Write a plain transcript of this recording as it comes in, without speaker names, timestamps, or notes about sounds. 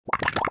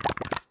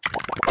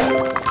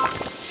LEGO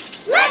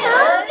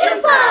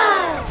Duplo!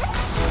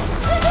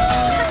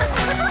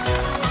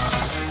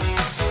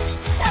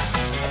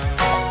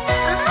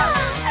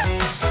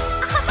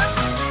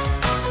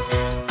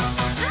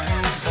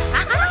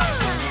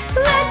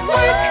 Let's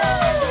work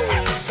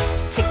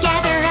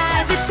together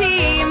as a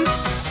team.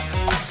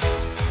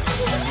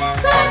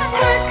 Let's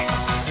work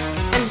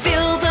and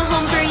build a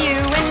home for you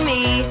and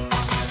me.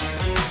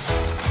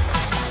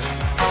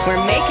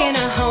 We're making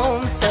a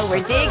home, so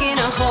we're digging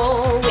a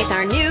hole with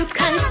our new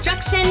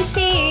construction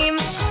team.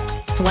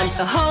 Once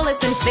the hole has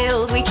been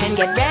filled, we can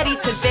get ready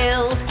to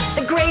build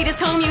the greatest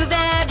home you've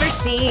ever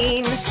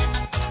seen.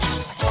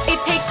 It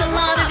takes a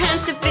lot of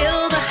hands to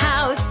build a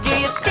house. Do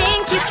you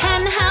think you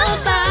can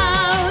help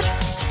out?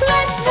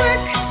 Let's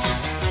work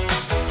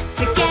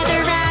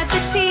together as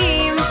a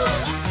team.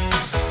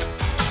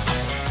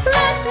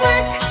 Let's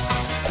work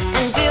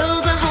and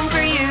build a home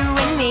for you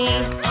and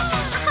me.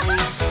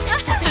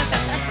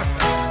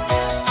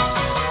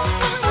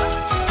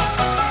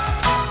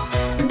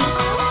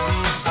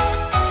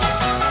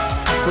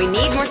 We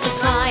need more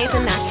supplies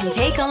and that can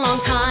take a long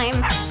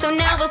time. So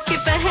now we'll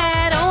skip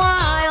ahead a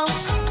while.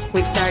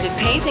 We've started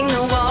painting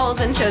the walls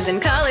and chosen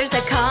colors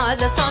that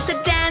cause us all to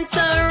dance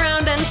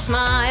around and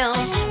smile.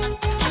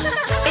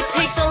 It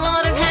takes a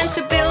lot of hands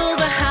to build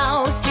a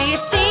house. Do you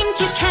think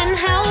you can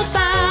help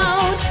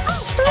out?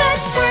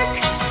 Let's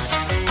work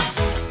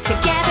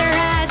together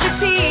as a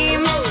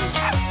team.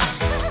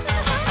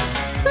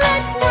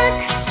 Let's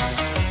work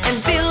and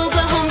build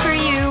a home for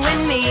you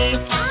and me.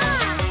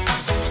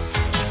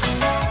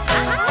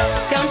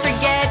 Don't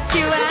forget to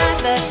add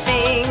the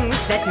things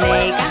that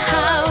make a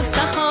house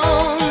a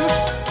home.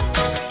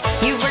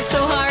 You've worked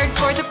so hard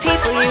for the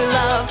people you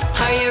love.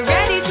 Are you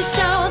ready to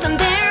show them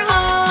their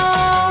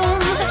home?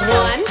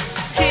 1,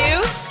 2,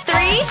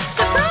 3,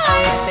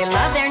 surprise! They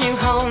love their new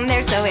home.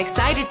 They're so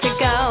excited to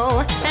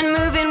go and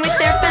move in with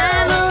their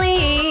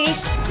family.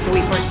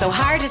 We've worked so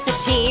hard as a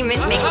team.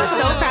 It makes us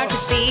so proud to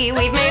see.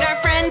 We've made our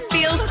friends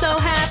feel so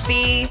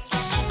happy.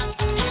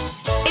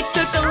 It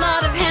took a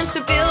lot of hands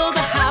to build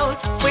a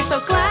house. We're so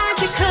glad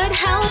we could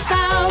help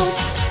out.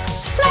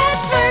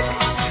 Let's work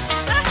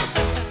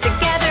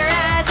together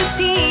as a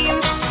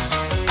team.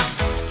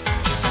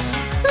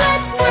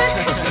 Let's work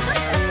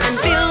and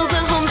build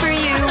a home for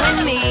you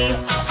and me.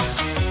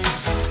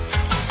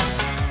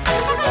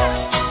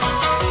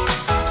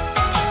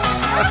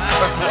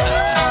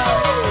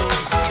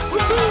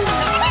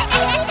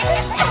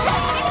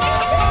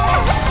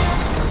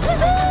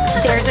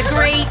 There's a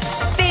great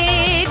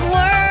big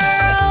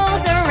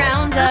world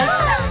around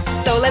us,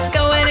 so let's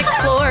go and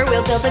explore.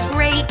 We'll build a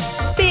great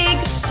big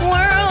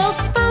world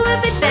full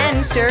of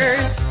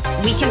adventures.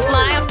 We can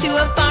fly off to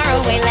a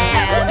faraway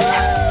land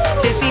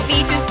to see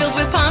beaches filled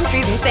with palm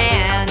trees and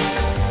sand.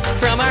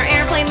 From our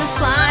airplane that's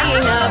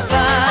flying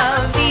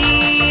above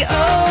the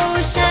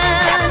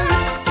ocean.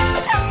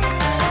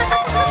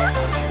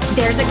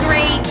 There's a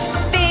great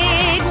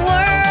big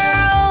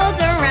world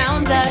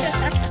around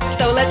us,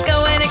 so let's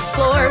go and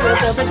explore. We'll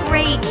build a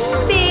great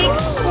big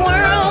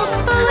world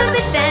full of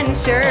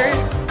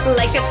adventures,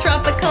 like a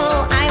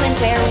tropical island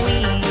where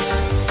we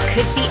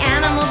could see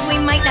animals we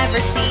might never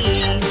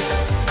see.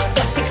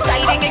 It's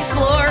exciting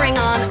exploring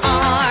on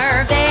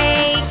our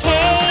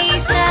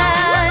vacation.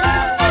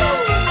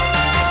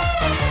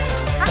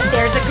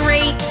 There's a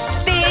great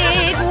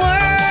big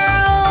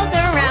world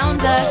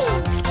around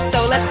us,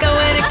 so let's go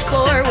and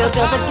explore. We'll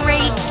build a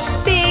great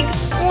big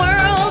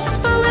world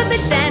full of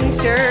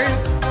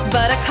adventures,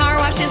 but a car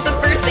wash is the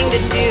first thing to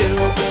do,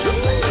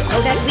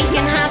 so that we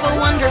can have a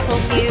wonderful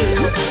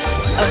view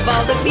of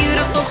all the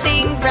beautiful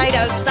things right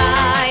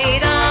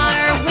outside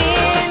our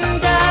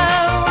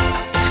window.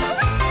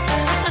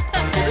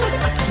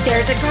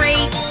 There's a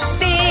great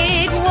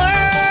big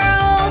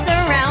world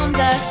around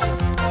us,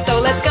 so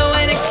let's go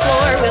and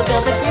explore. We'll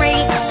build a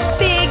great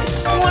big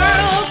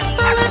world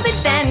full of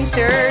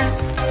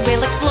adventures.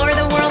 We'll explore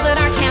the world at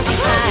our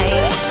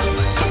campsite,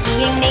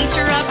 seeing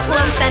nature up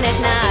close and at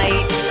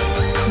night.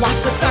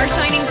 Watch the stars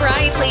shining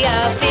brightly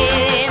up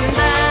in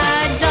the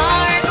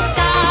dark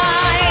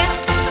sky.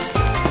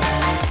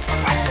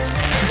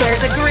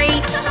 There's a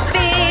great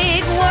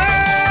big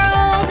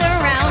world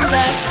around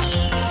us,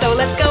 so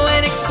let's go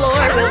and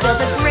explore. We'll build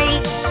a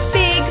great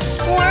big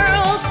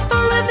world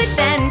full of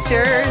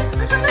adventures.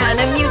 An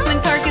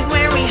amusement park is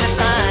where we have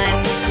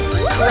fun,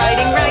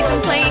 riding rides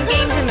and playing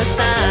games in the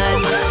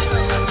sun,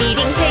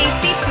 eating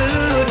tasty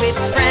food with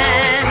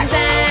friends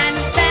and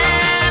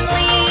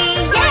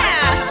family. Yeah!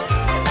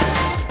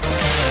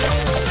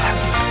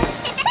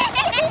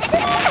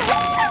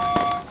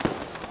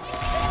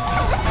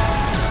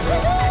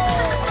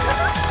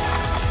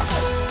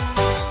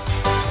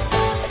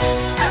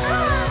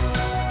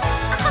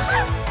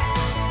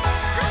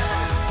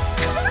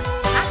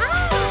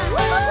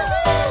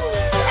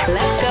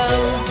 Let's go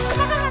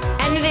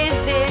and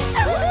visit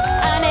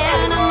an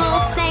animal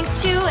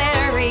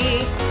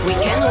sanctuary. We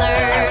can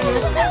learn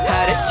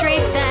how to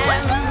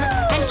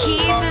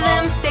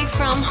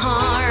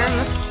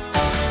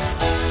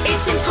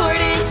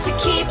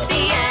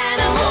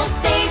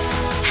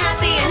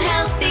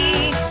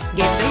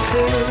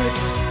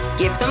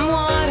Give them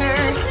water,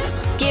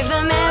 give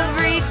them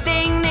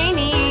everything they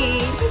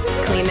need.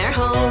 Clean their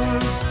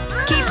homes,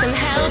 keep them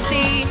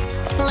healthy,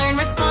 learn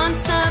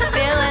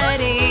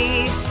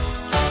responsibility.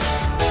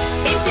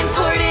 It's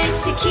important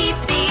to keep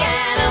the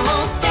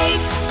animals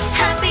safe,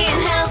 happy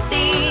and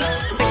healthy,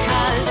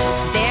 because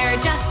they're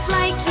just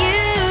like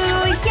you.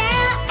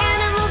 Yeah,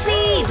 animals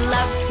need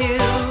love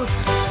too.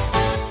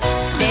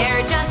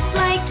 They're just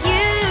like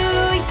you.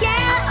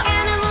 Yeah,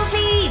 animals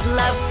need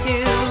love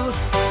too.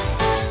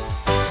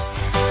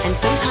 And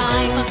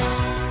sometimes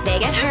they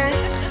get hurt,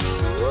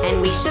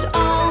 and we should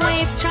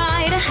always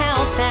try to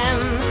help them.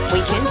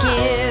 We can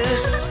give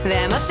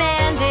them a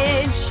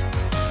bandage.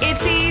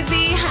 It's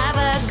easy, have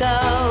a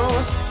go.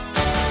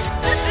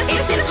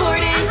 It's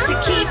important to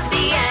keep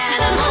the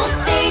animals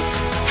safe,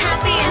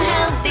 happy and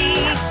healthy,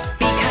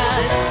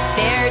 because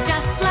they're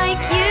just like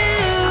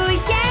you.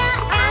 Yeah,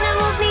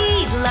 animals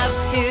need love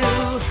too.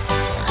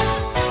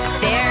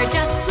 They're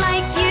just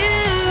like you.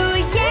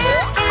 Yeah,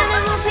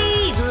 animals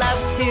need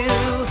love too.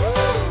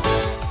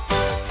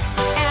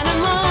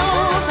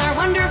 Animals are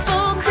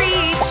wonderful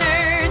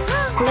creatures.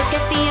 Look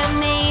at the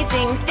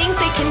amazing things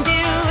they can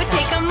do.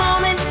 Take a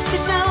moment to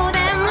show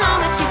them how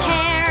much you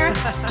care.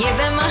 Give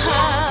them a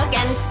hug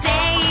and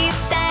say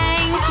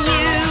thank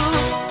you.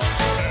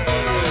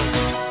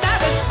 That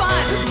was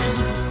fun.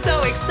 So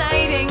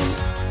exciting.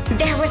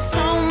 There was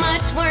so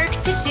much work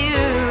to do.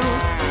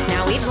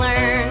 Now we've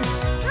learned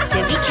to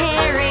be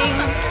caring,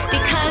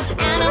 because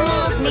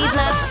animals need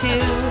love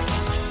too.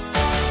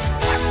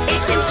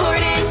 It's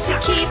important to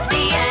keep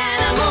the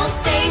animals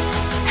safe,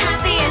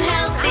 happy and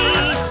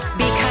healthy,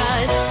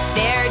 because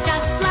they're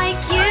just like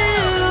you.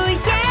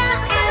 Yeah,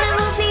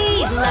 animals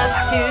need love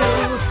too.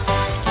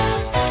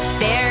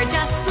 They're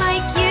just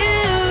like you.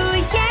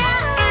 Yeah,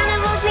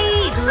 animals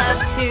need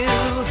love too.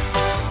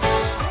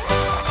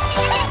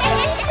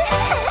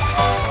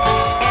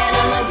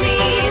 Animals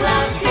need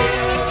love too.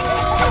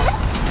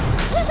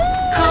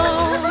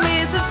 Home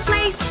is a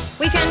place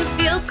we can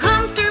feel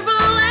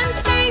comfortable and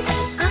safe.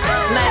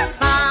 Let's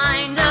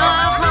find a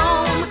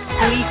home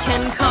we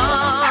can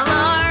call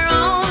our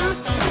own.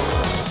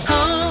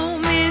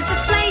 Home is a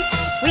place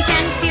we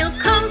can feel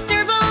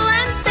comfortable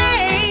and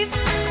safe.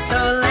 So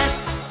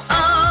let's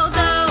all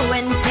go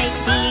and take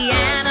the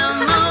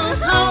animals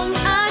home. A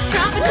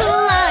tropical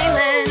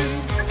island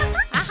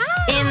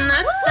in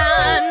the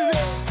sun,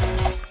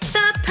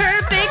 the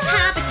perfect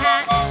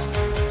habitat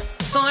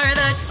for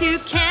the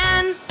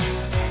toucan.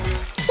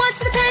 Watch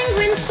the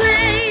penguins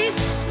play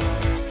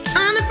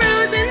on the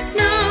frozen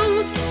snow.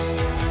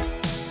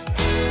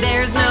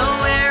 There's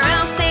nowhere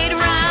else they'd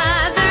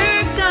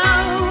rather go.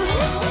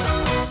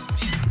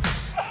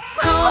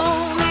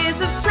 Home is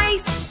a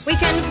place we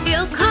can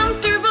feel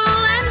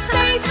comfortable and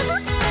safe.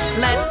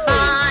 Let's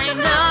find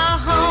a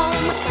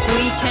home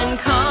we can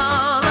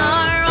call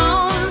our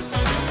own.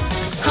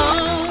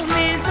 Home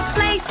is a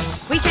place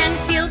we can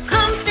feel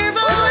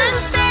comfortable and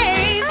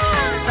safe.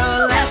 So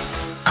let's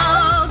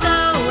all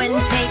go and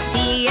take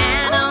the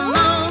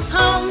animals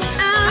home.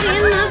 Out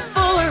in the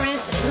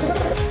forest,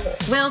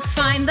 we'll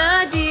find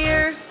the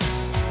deer,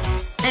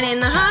 and in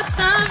the hot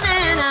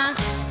savanna,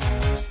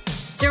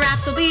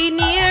 giraffes will be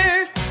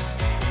near.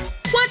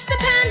 Watch the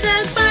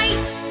panda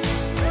bite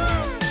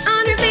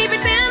on her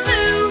favorite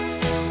bamboo.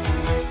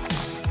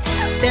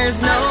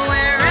 There's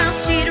nowhere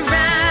else she'd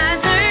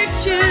rather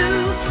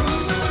chew.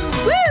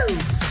 Woo!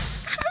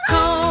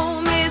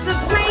 Home is a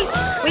place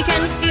we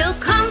can feel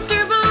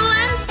comfortable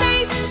and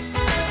safe.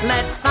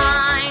 Let's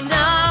find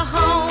a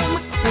home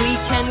we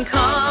can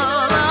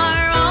call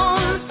our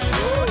own.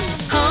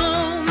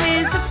 Home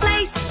is a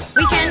place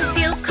we can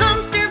feel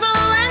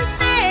comfortable and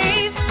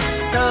safe.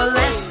 So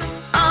let's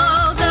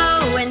all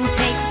go and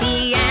take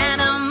the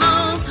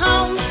animals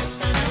home.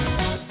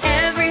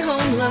 Every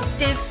home looks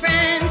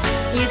different.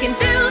 You can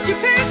build your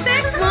perfect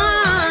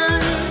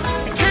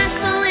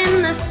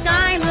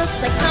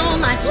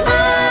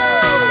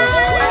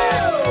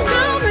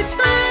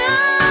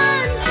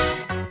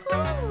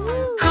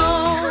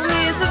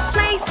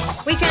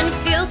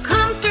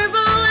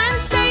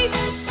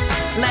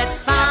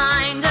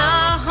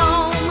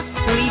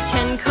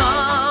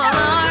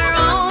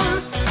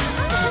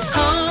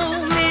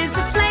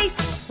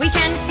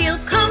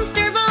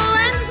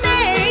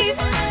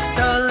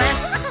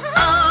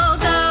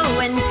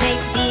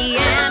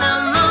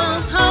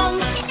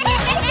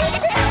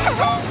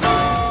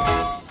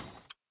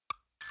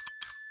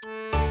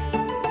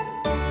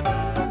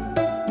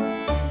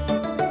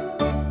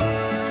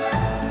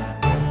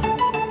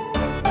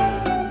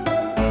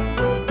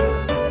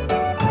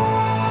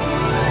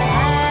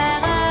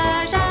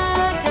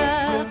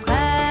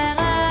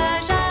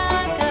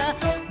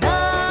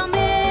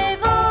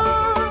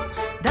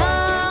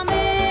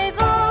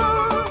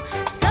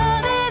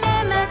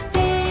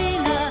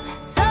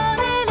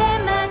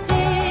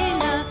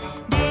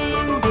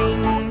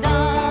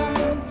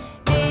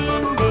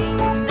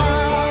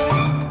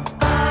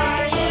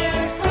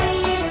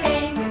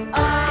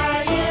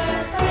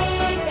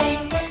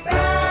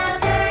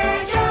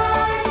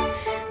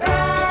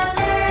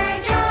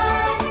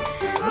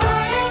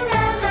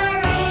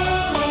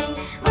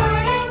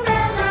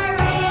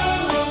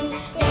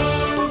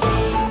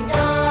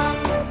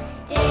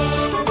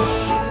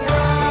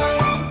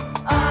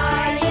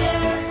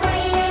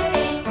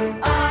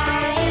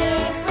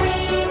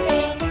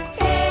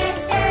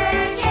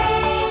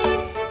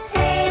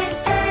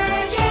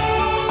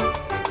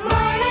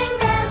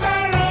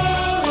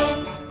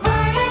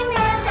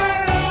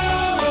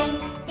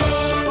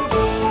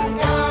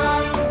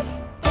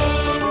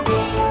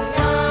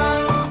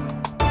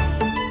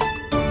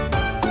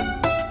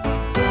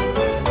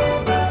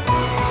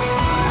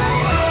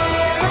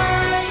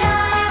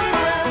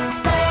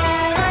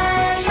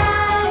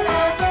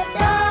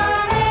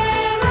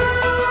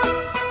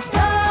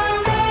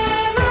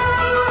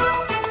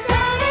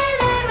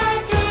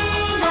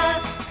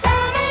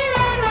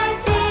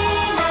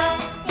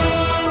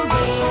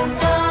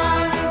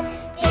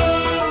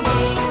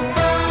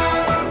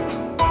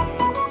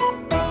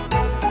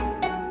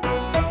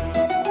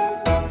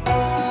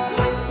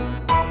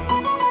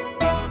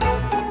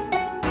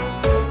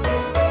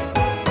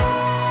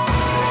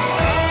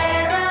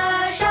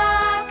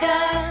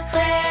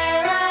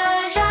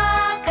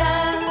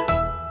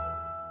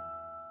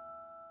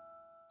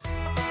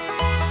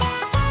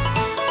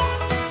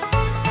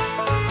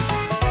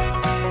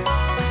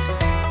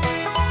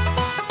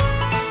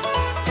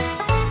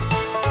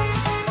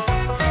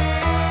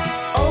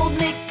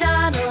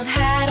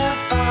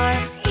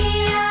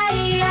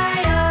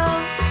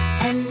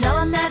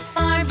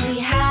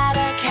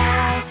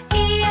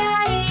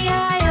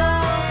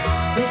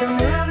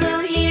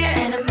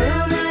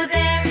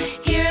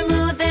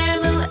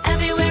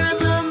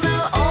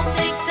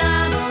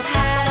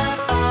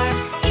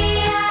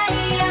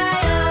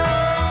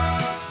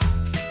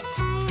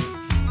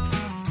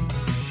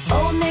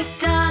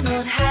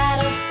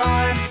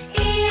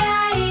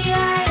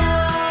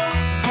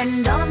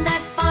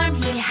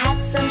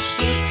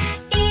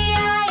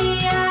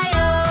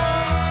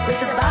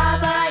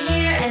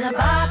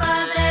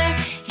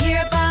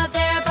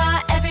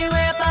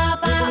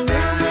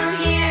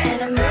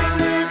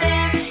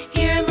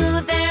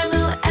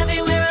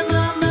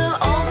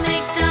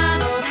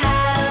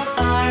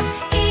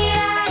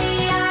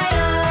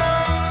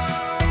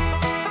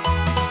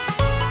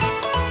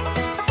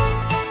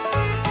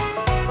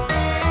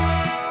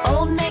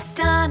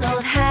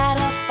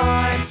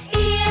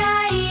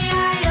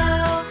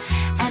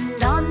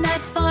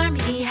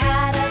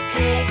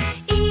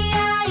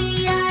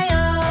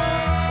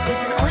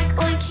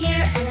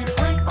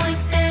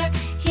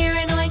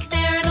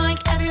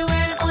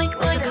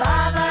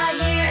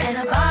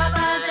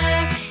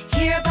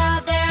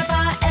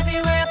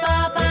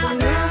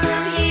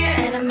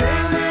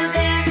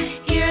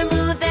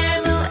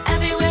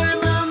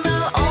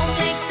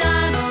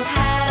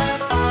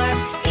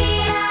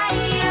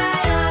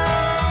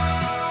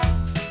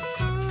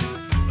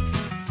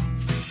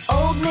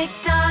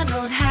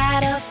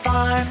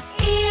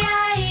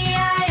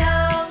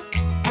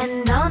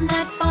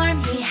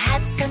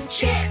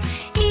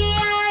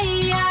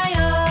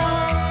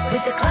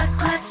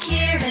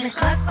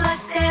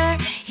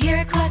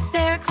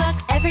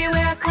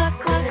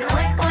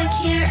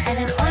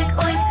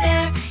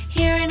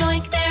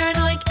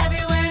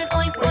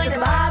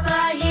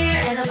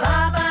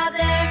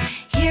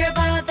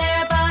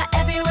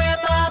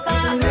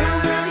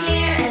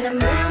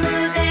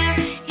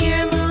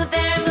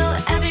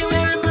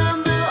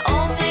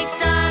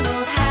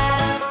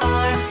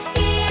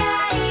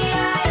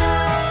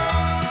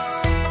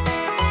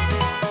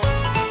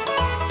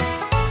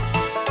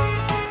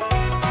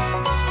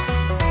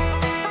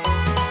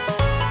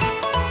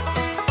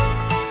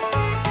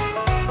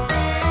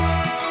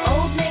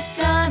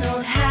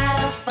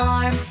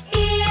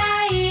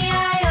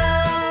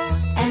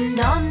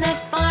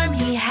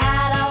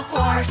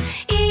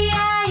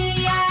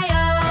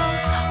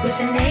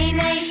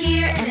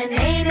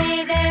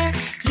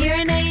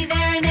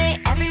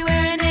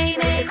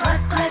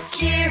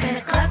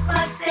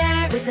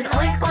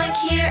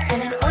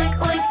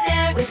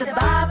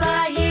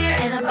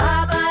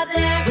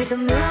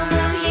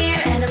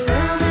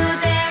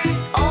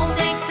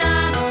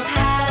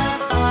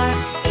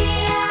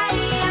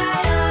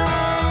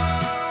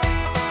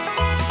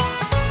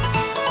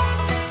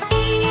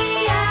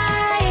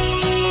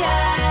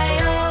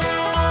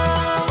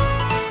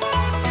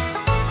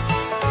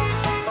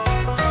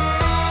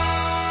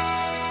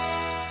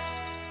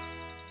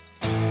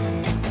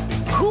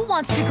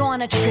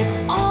on a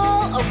trip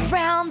all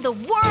around the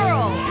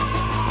world.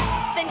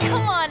 Then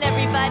come on,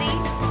 everybody.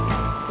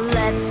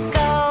 Let's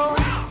go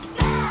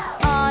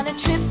on a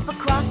trip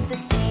across the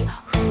sea.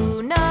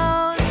 Who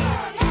knows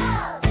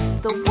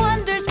the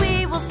wonders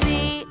we will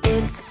see?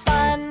 It's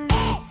fun.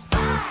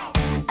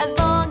 As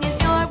long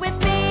as you're with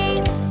me.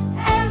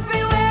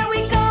 Everywhere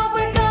we go,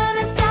 we're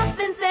gonna stop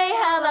and say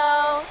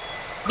hello.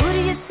 Who do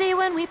you see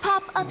when we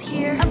pop up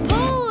here? A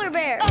polar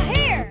bear. A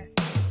hare.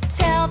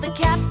 Tell the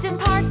captain,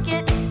 park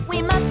it.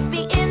 We must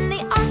be in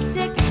the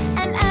Arctic.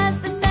 And as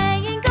the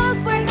saying goes,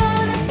 we're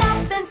gonna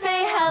stop and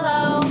say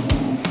hello.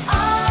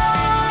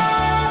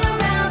 All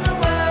around the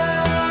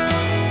world.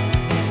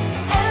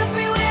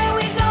 Everywhere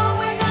we go,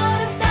 we're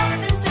gonna stop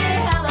and say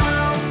hello.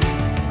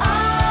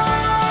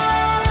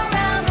 All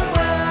around the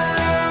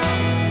world.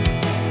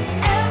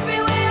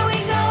 Everywhere we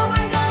go,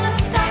 we're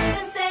gonna stop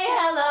and say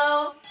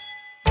hello.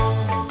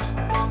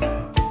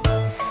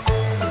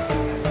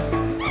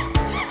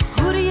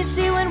 Who do you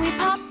see when we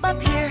pop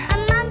up here? A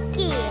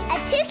monkey. A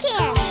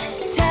toucan.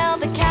 Tell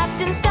the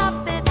captain,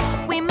 stop it.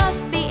 We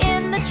must be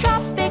in the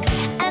tropics.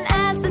 And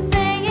as the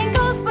saying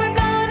goes, we're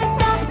gonna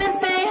stop and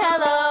say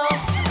hello.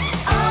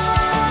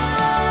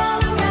 All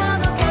around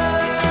the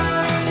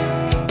world.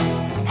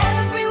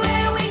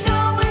 Everywhere we go,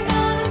 we're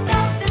gonna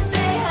stop and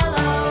say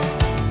hello.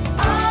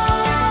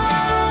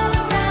 All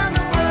around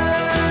the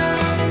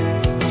world.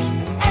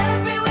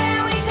 Everywhere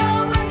we go,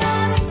 we're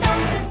gonna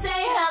stop and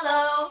say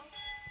hello.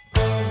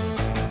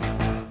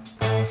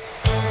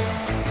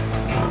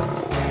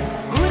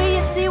 Who do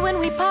you see when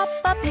we pop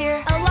up here?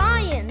 A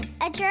lion.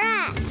 A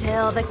giraffe.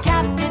 Tell the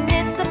captain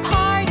it's a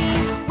party.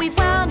 We've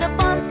wound up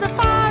on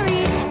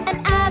safari. And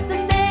as the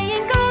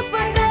saying goes,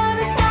 we're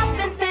gonna stop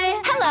and say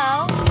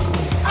hello.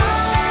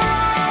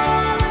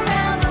 All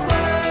around the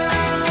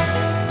world.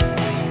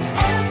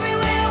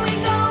 Everywhere we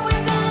go,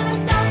 we're gonna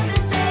stop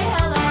and say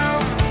hello.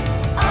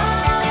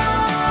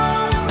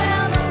 All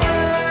around the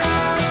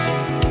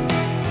world.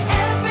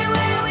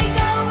 Everywhere we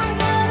go, we're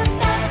gonna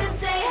stop and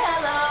say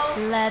hello.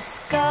 Let's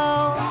go.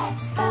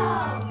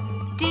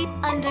 Deep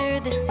under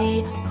the sea,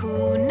 who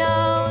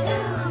knows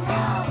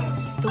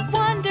the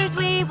wonders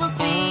we will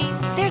see?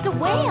 There's a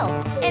whale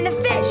and a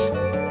fish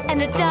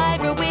and a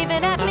diver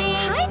waving at me.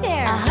 Hi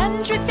there.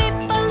 100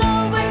 feet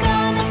below, we're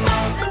gonna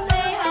stop and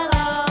say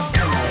hello.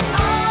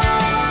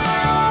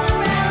 All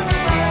around the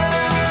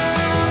world.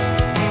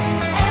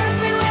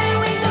 Everywhere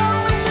we go,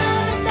 we're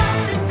gonna stop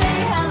and say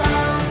hello.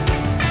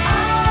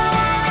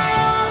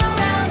 All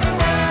around the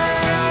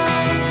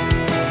world.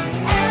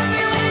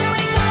 Everywhere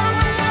we go,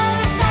 we're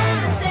gonna stop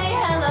and say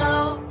hello.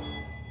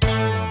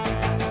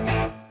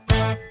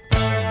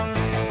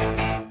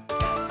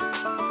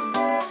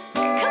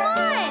 Come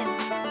on!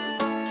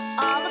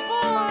 All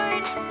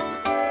aboard!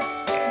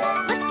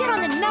 Let's get on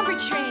the number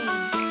train.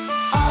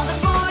 All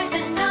aboard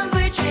the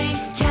number train,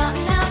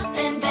 counting up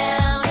and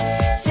down.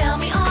 Tell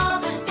me all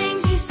the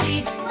things you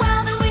see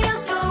while the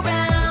wheels go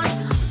round.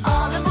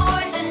 All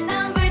aboard the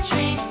number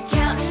train,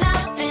 counting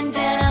up and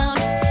down.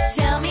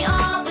 Tell me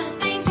all the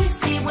things you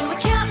see when we're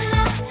counting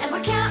up and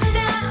we're counting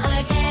down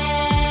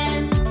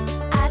again.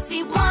 I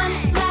see one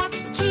black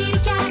kitty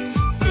cat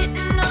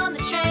sitting on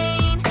the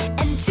train,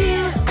 and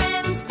two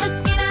friends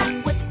looking at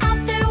what's out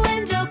their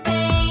window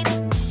pane.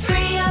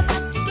 Three of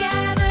us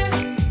together,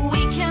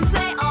 we can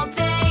play all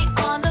day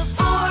on the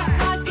 4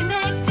 cars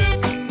connected,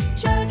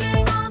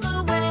 chugging all the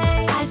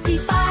way. I see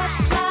 5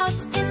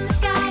 clouds in the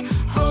sky,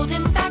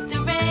 holding back the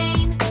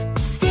rain.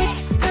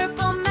 6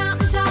 purple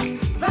mountaintops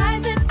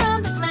rising from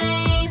the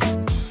plain.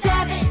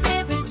 7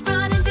 rivers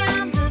running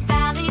down the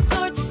valley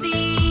towards the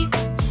sea.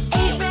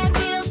 8 red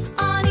wheels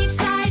on each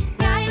side,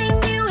 guiding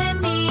you and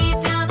me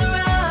down the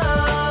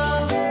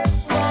road.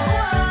 Whoa.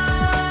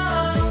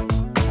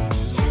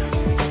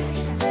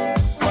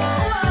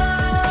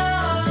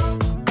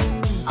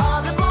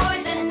 All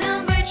aboard the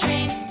number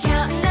train,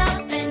 counting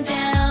up and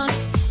down.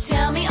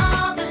 Tell me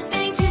all the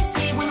things you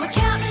see when we're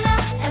counting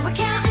up and we're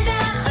counting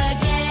down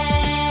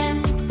again.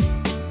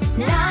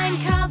 9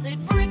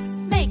 colored bricks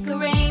make a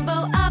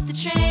rainbow of the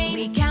train.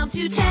 We count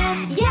to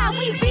 10. Yeah,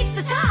 we reach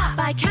the top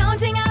by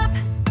counting up.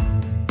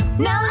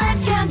 Now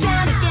let's count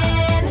down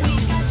again.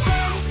 We've got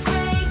 10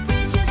 great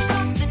bridges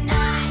across the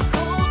 9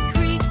 cold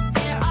creeks.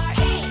 There are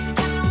 8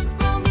 cows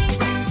roaming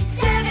round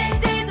 7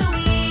 days a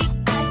week.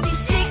 I see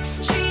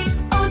 6 trees,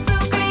 oh so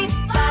green,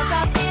 5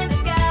 clouds in the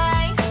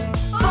sky.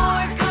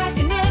 4 cars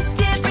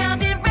connected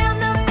round and round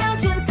the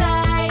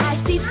mountainside. I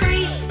see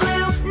 3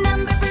 blue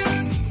number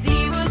bricks,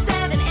 0,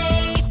 7,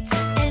 8.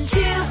 And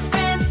 2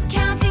 friends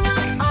counting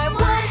on our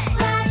one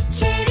black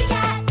kitty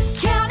cat.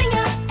 Counting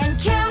up and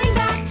counting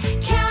back,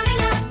 counting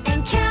up and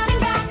counting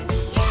back.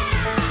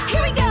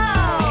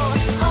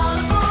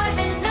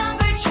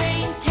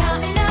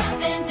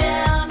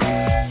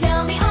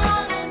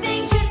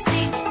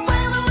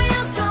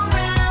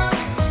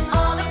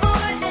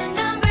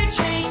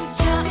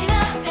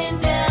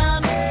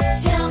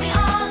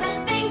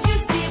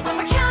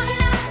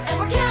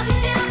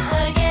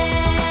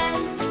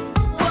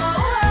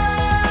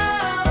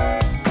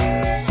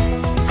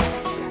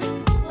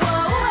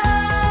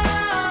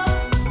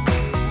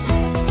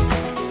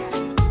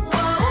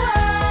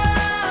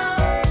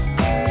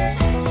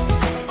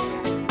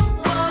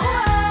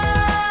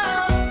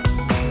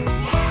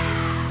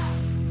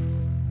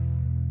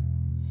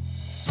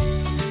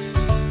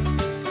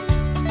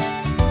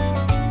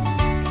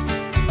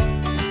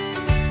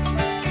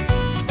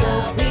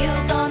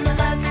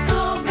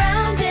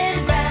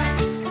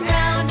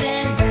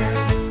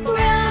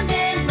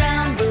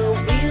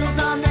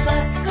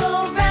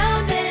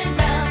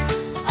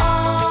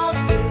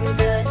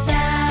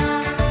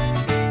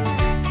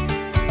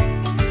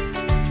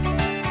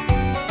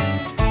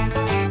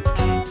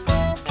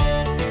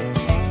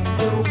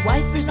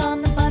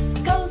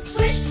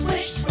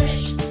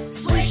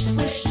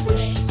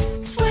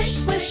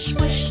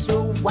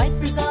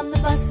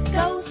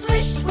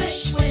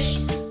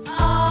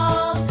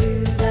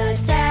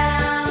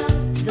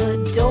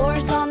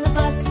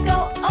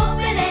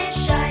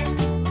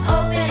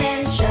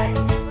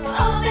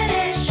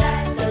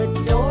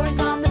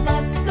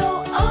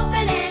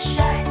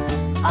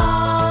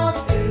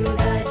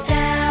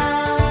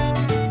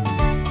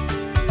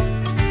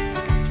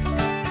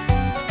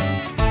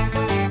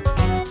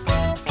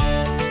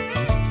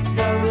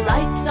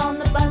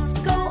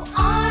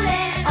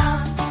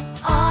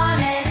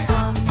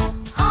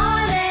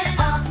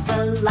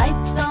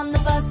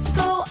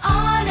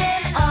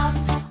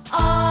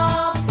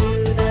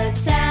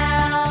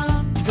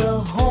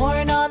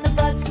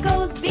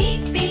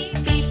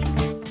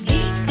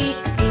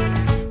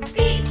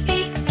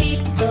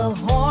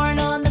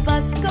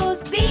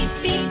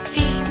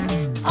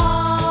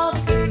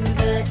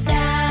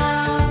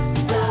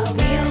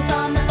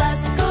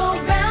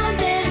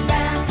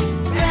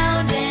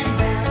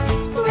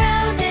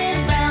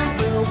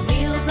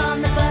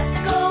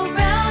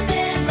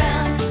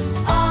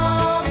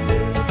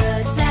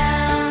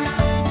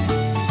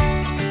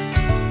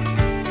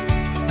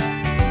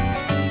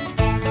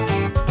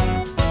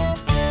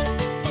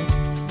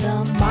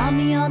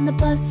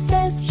 bus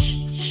says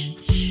shh, shh,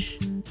 shh,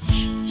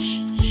 shh,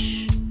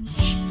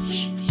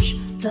 shh.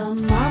 The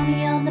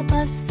mommy on the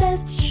bus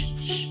says shh,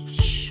 shh,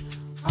 shh.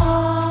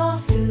 All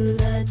through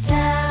the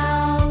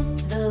town.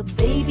 The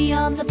baby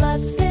on the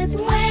bus says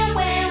wah,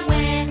 wah,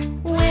 wah,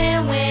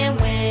 wah, wah, wah,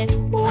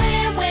 wah,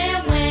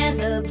 wah, wah.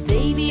 The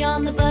baby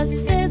on the bus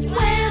says wah,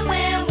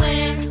 wah,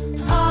 wah.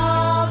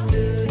 All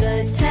through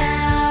the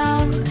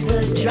town.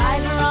 The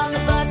driver on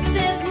the bus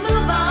says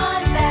move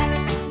on back,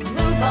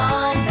 move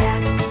on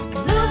back,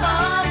 move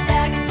on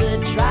back. The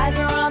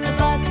driver on the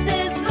bus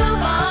says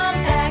move on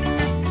back.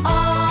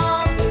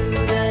 All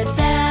through the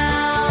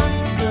town.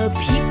 The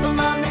people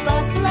on the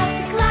bus love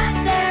to clap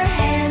their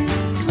hands,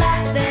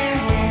 clap their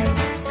hands,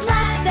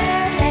 clap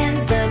their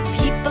hands. The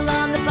people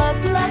on the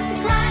bus love to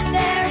clap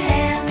their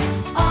hands.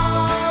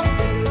 All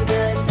through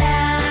the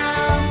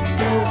town.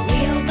 The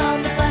wheels on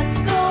the bus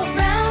go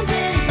round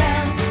and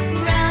round,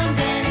 round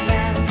and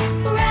round,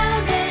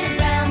 round and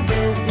round.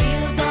 The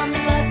wheels on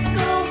the bus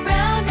go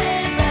round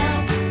and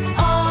round.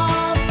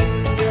 All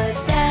through the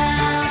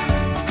town,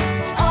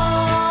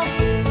 all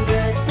through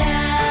the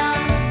town,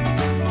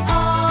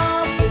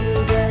 all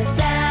through the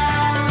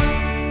town.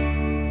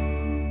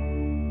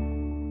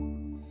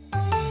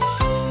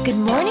 Good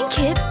morning,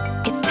 kids.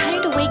 It's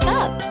time to wake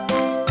up.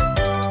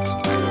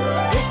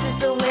 This is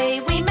the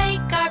way we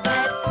make our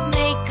bed,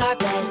 make our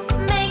bed,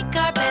 make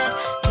our bed.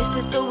 This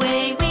is the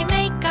way we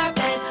make our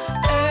bed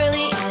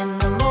early in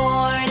the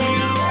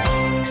morning.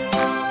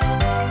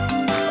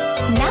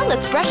 Now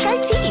let's brush our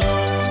teeth.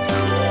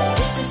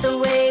 This is the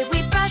way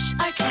we brush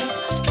our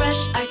teeth,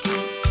 brush our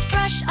teeth,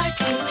 brush our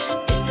teeth.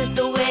 This is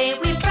the way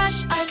we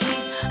brush our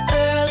teeth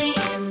early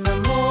in the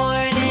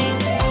morning.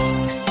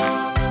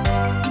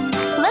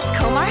 Let's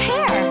comb our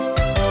hair.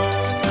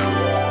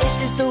 This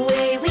is the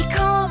way we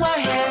comb our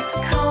hair,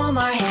 comb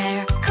our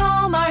hair,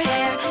 comb our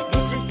hair.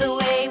 This is the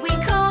way we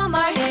comb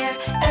our hair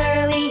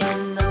early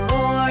in the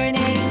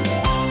morning.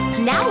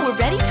 Now we're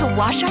ready to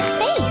wash our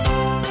face.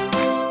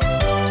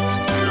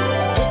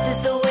 This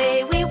is the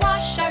way we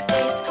wash our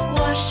face,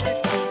 wash our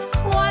face,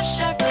 wash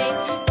our face.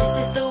 This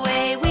is the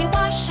way we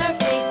wash our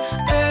face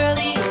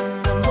early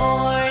in the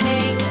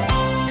morning.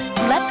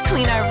 Let's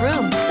clean our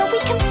room so we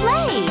can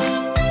play.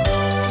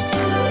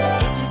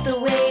 This is the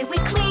way we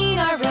clean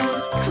our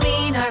room,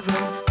 clean our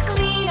room,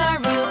 clean our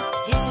room.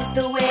 This is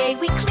the way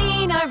we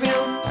clean our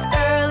room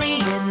early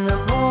in the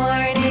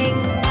morning.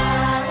 La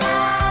la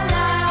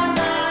la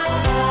la la.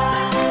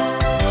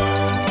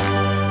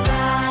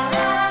 La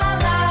la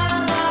la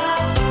la.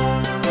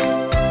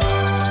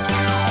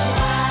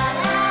 La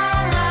la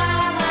la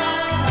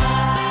la.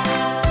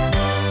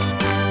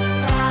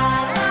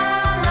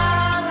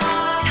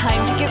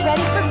 Time to get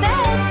ready for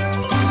bed.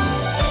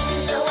 This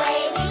is the way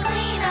we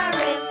clean our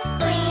room,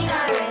 clean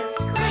our room,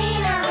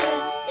 clean our room.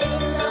 This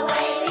is the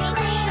way we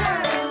clean our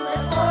room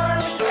before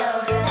we go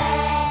to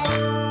bed.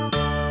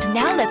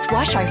 Now let's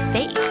wash our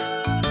face.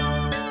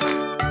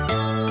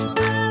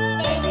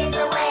 This is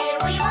the way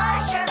we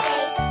wash our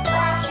face,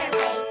 wash our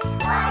face,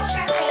 wash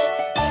our face.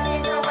 This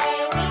is the way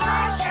we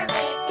wash our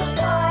face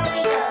before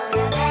we go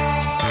to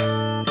bed.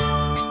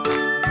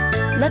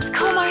 Let's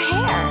comb our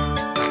hair.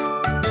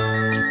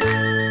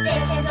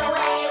 This is the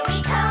way we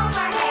comb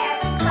our hair,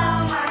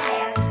 comb our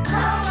hair,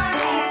 comb our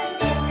hair.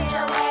 This is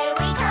the way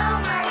we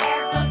comb our hair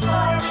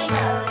before we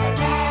go to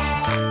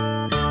bed.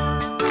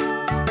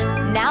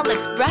 Now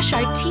let's brush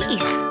our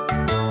teeth.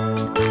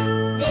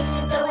 This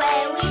is the way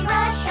we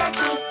brush our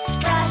teeth,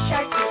 brush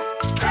our teeth,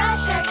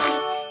 brush our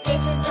teeth.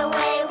 This is the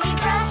way we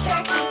brush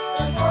our teeth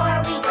before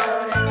we go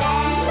to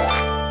bed.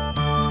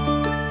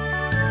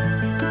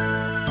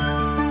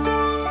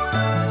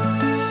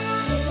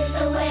 This is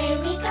the way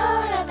we go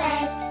to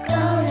bed,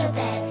 go to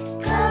bed,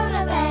 go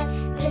to bed.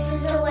 This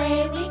is the way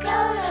we go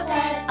to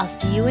bed. I'll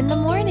see you in the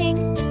morning.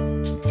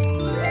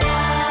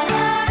 La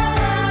la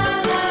la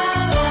la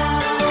la.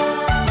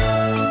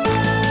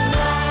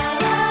 La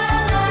la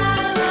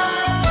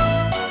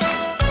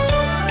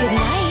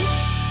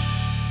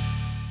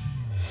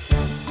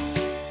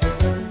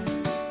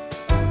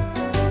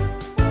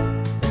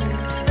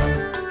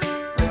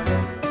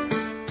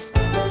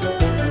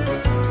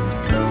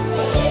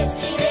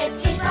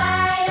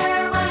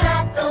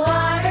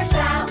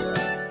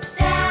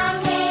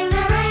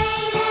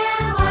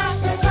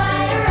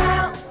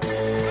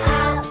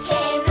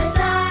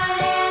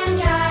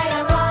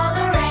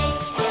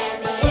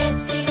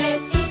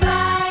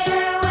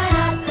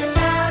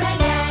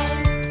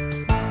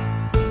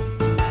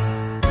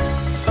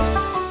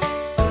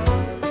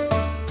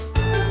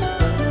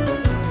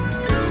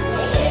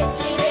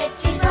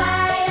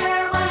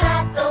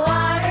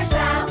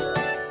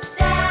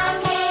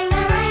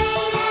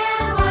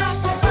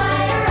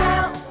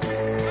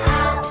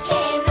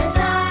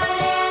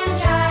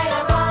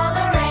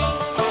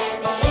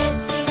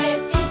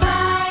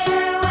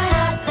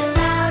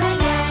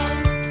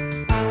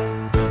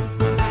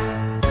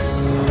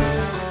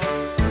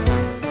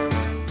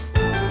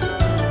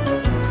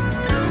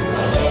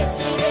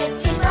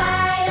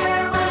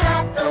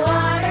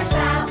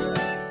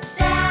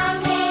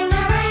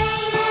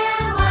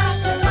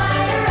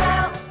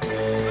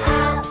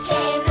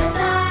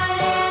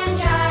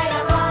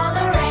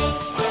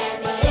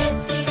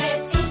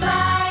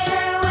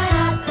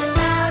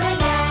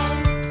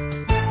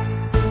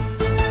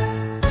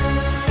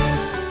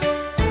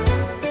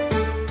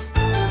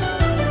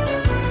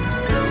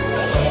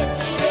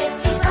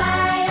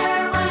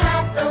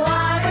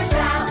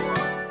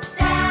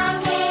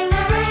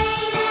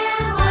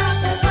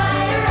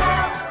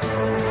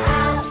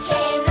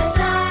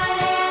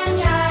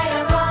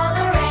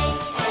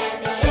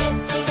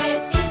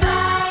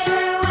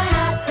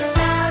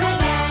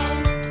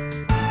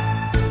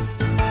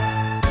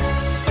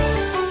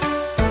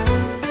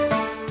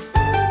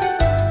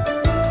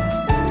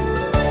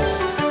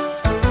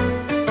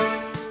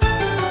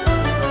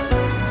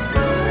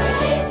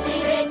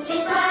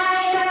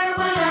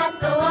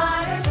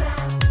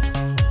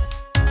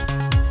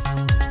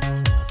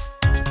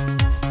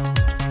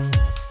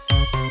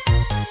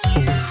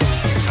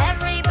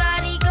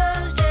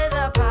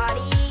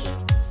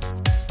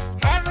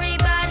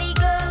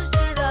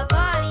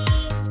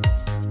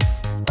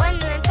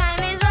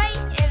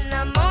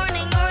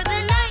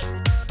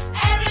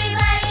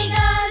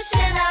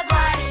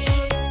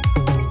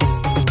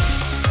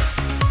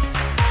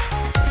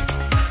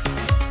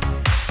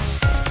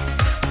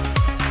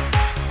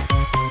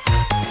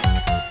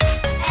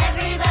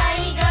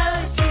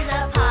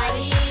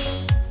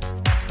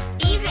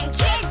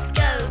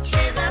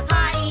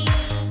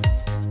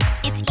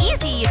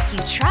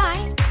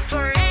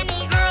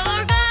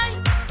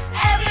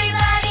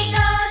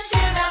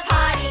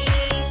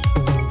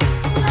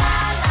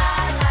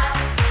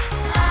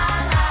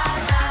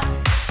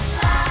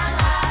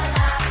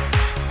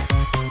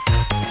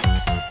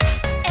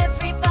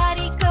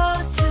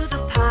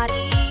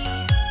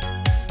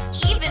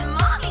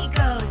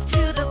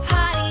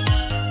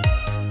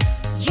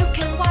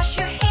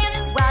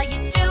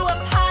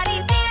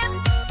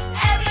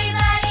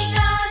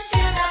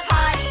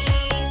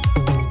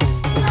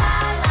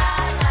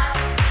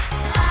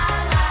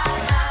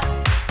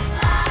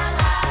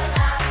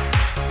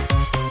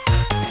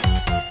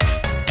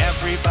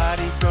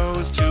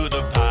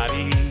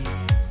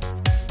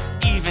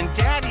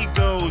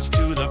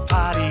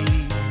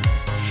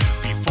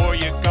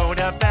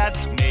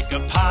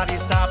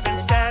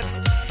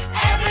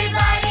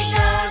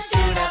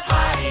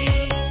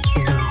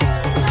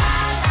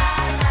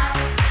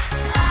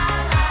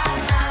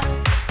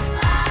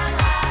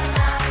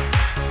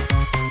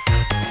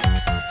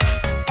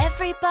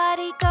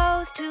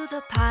goes to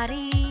the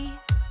potty.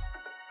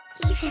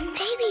 Even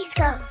babies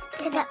go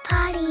to the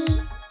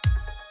potty.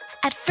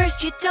 At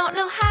first you don't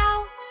know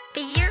how,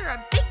 But you're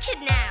a big kid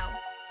now.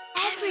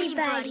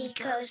 Everybody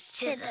goes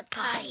to the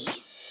potty.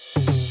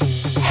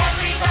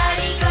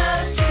 everybody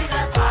goes to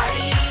the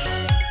potty.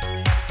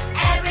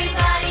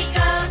 Everybody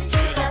goes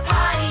to the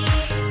potty.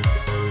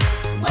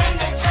 When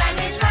the time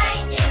is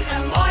right, in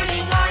the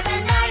morning or the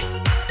night,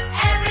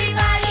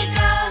 everybody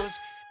goes.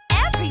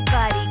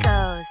 Everybody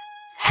goes.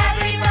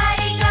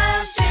 Everybody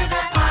goes to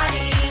the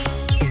potty.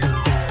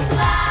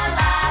 La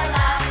la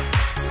la,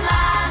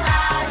 la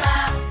la la,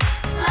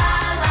 la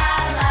la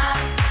la.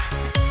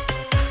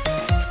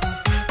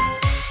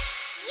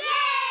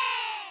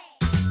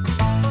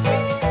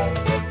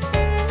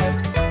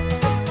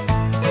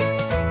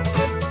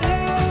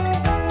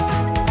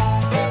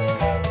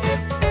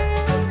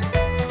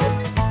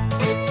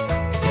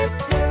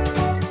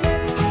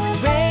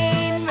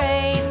 Rain,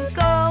 rain,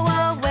 go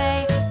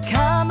away.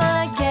 Come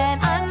again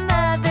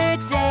another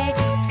day.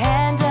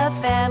 Panda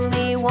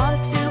family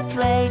wants to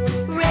play.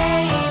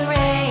 Rain,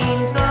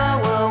 rain, go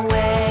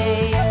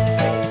away.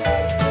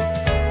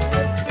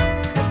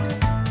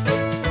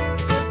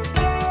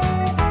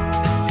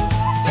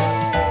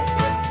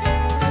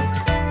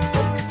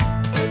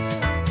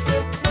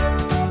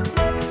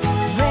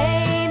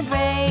 Rain,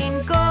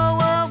 rain, go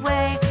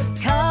away.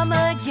 Come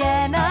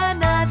again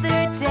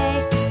another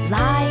day.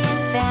 Lion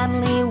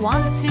family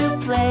wants to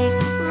play.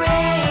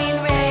 Rain,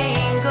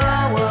 rain, go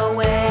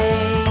away.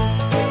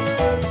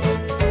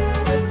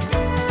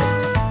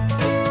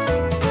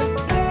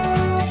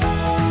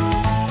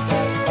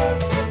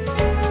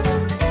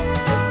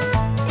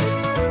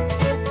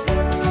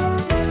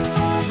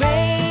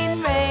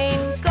 Rain, rain,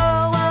 go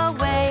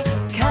away.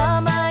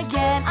 Come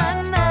again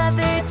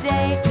another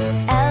day.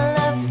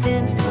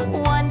 Elephants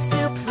want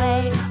to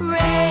play.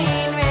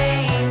 Rain,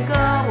 rain,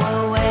 go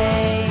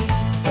away.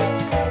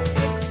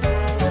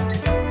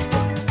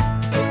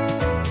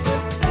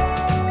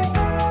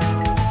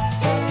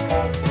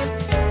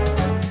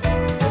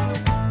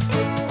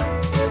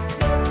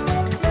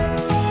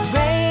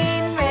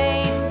 Rain,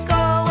 rain,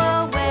 go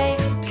away.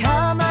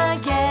 Come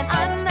again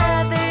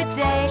another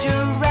day.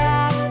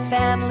 Giraffe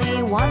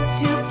family wants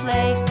to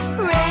play.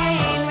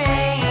 Rain,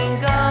 rain,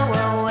 go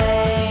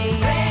away.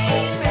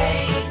 Rain,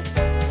 rain,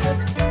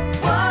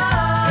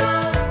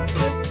 whoa.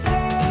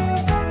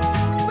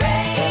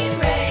 Rain,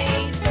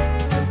 rain,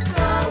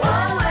 go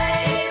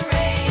away.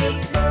 Rain.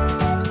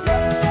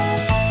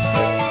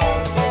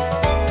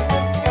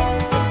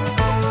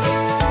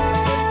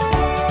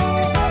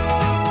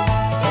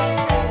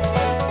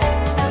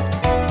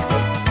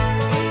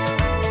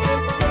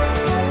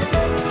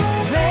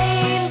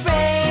 Rain,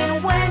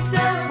 rain went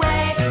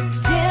away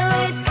till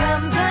it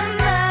comes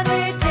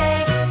another day.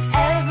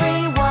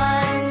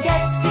 Everyone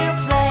gets to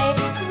play.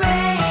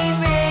 Rain,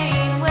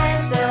 rain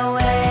went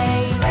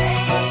away.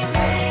 Rain,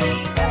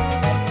 rain,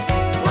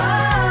 whoa.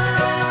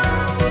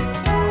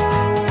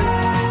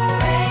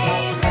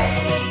 Rain,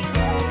 rain,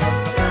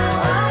 go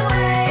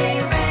away.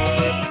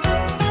 Rain.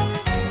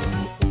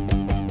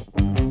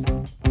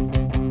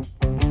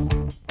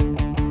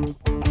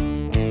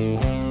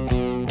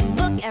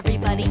 Look,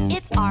 everybody,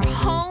 it's our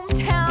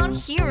hometown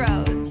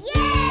heroes.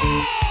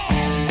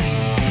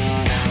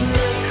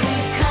 Look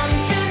who's come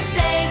to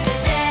save the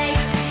day.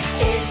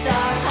 It's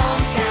our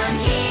hometown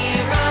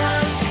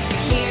heroes,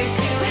 here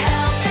to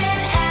help in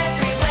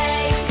every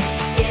way.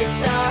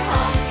 It's our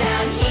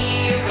hometown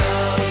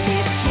heroes.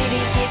 If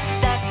Kitty gets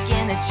stuck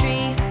in a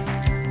tree,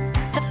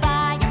 the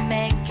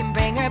fireman can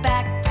bring her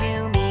back to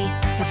me.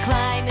 He'll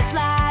climb his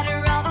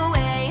ladder all the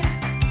way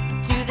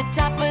to the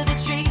top of the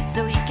tree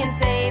so he can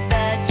save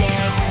the day.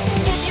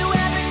 If you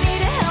ever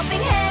need a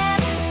helping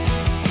hand,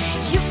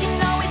 you can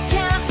always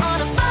count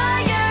on a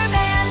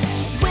fireman.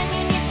 When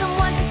you need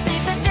someone to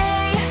save the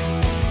day,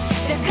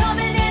 they're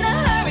coming in a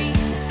hurry.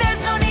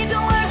 There's no need to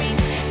worry.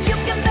 You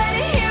can bet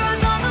a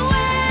hero's on the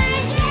way.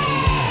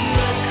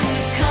 Look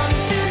who's come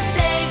to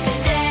save the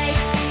day.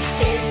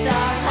 It's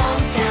our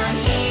hometown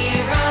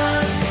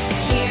heroes,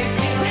 here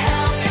to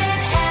help in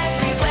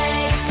every way.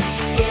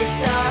 It's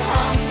our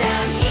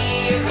hometown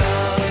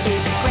heroes.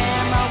 If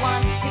Grandma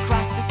wants to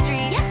cross the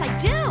street, yes I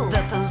do.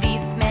 The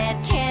policeman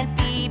can't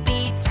be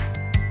beat.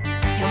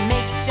 He'll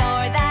make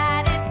sure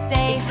that it's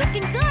safe. It's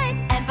looking good.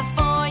 And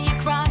before you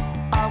cross,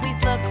 always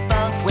look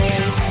both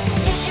ways.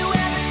 If you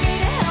ever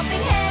need a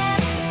helping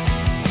hand,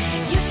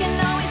 you can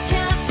always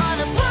count on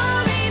a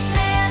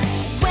policeman.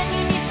 When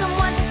you need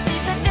someone to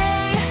save the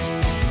day,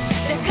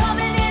 they're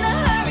coming in a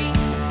hurry.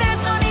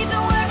 There's no need to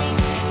worry.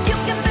 You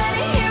can bet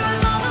a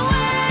hero's on the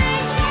way.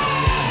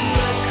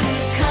 Look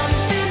who's come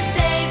to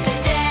save the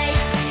day.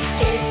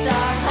 It's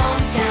our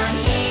hometown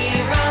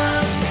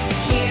heroes,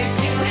 here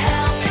to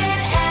help in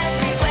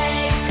every way.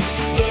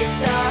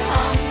 It's our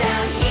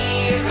hometown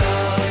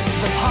heroes.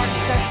 The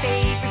park's our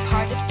favorite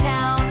part of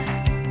town.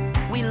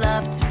 We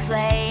love to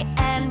play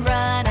and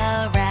run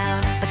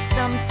around, but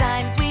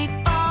sometimes we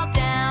fall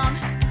down.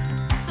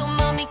 So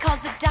Mommy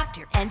calls the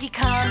doctor and he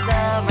comes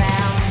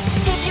around.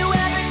 If you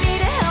ever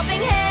need a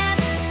helping hand,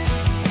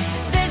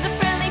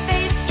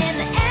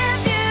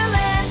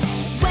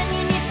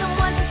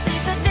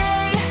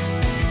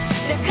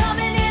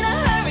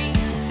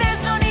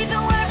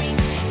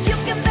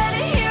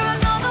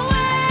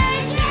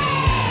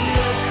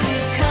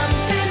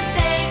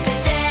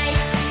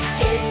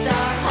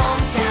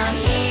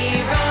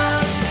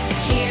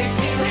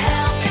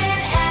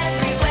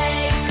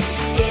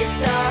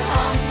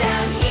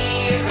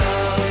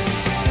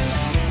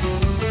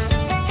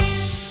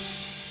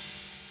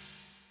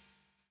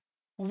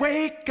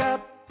 Wake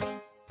up,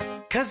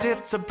 'cause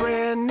it's a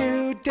brand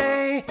new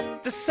day.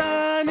 The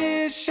sun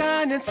is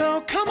shining,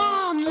 so come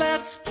on,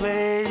 let's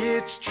play.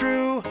 It's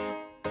true,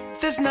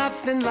 there's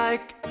nothing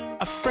like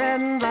a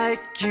friend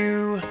like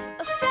you.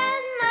 A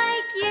friend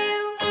like you.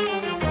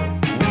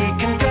 We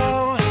can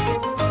go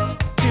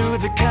to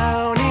the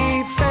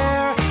county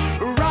fair,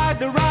 ride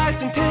the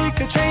rides and take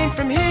the train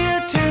from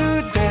here to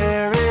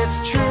there. It's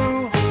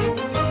true,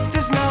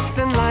 there's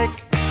nothing like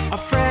a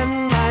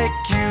friend like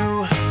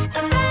you.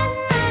 A friend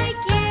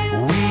like you.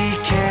 We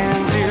can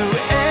do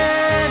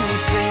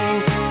anything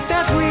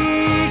that we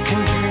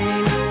can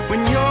dream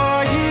when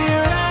you're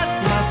here at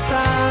my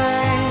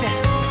side.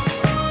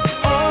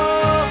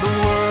 Oh, the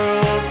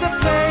world's a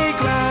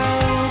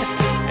playground,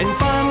 and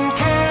fun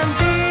can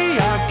be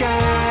our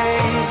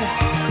guide.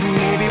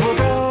 Maybe we'll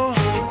go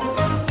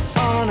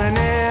on an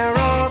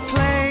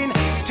aeroplane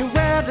to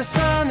where the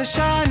sun is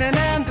shining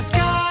and the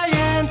sky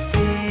and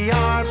sea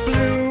are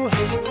blue.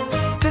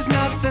 There's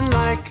nothing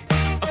like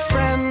a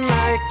friend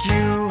like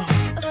you.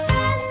 A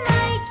friend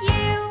like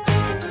you.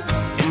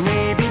 And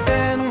maybe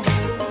then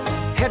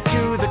head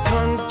to the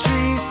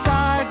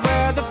countryside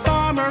where the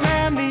farmer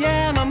and the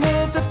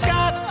animals have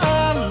got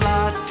a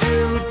lot to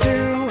do.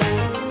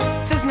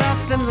 There's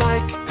nothing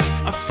like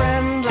a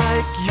friend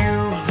like you.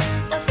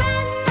 A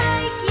friend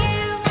like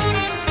you.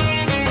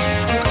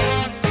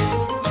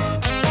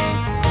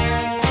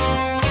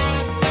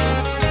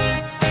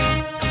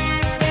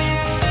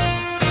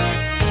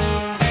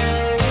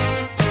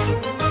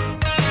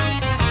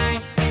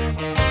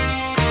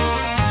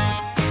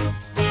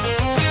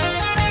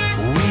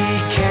 We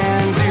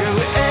can do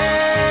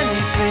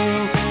anything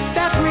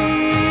that we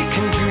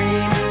can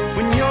dream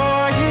when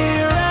you're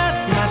here at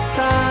my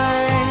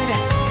side.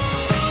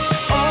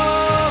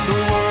 Oh, the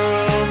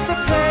world's a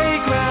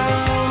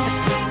playground,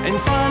 and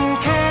fun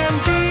can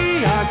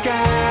be our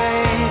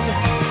guide.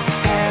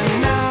 And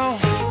now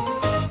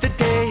the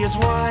day is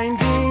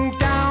winding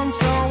down,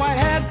 so I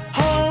head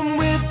home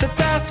with the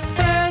best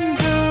friend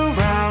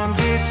around.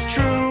 It's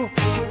true,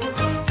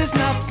 there's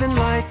nothing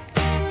like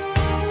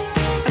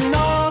an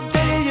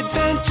all-day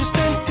adventure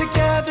spent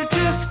together,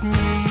 just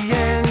me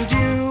and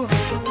you.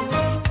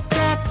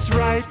 That's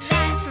right,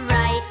 That's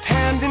right.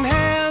 hand in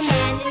hand,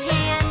 Hand in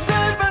hand.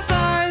 side by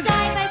side.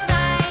 Side by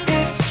side.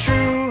 It's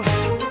true,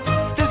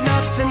 there's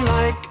nothing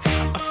like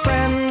a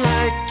friend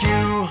like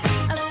you.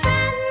 A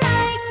friend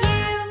like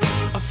you.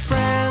 A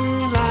friend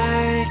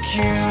like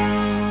you.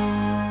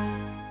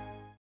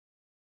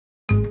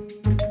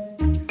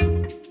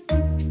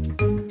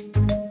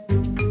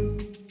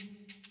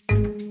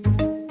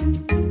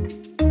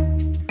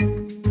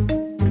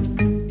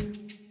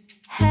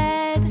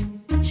 Head,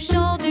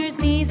 shoulders,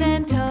 knees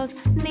and toes,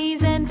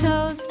 knees and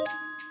toes.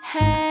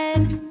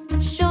 Head,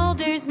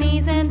 shoulders,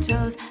 knees and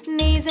toes,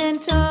 knees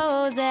and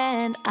toes,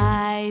 and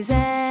eyes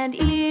and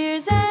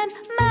ears and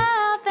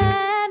mouth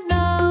and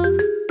nose.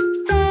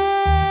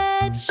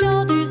 Head,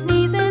 shoulders,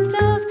 knees and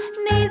toes,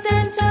 knees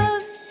and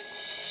toes.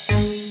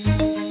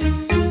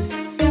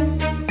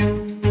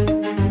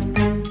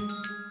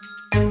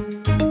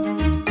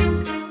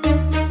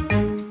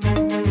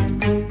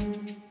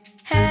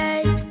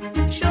 Head,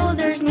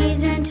 shoulders,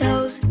 knees and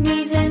toes,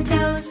 knees and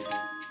toes.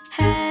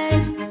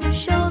 Head,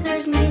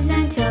 shoulders, knees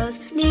and toes,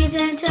 knees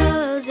and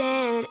toes,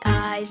 and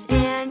eyes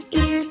and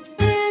ears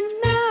and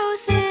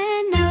mouth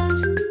and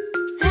nose.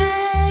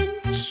 Head,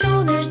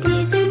 shoulders,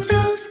 knees and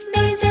toes,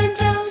 knees and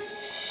toes.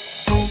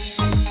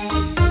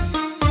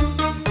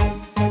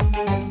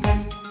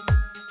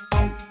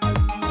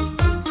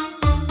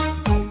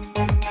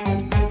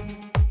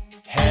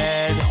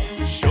 Head,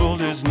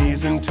 shoulders,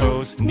 knees and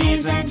toes,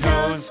 knees and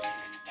toes.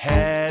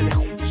 Head,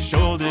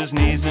 shoulders,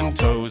 knees and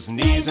toes,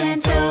 knees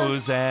and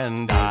toes,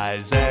 and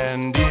eyes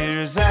and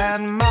ears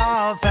and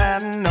mouth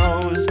and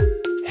nose.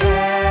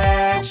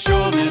 Head,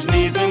 shoulders,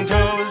 knees and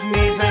toes,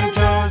 knees and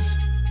toes.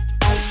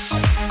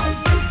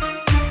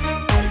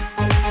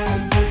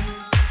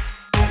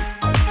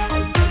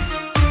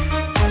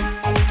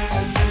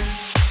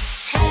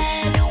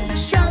 Head,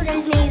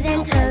 shoulders, knees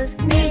and toes,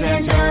 knees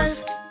and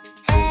toes.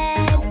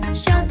 Head,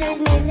 shoulders,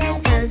 knees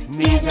and toes,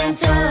 knees and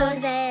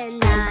toes,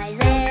 and eyes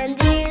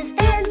and ears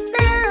and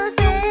mouth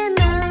and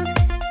nose.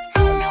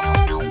 Head,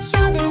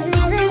 shoulders,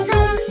 knees and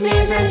toes,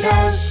 knees and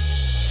toes.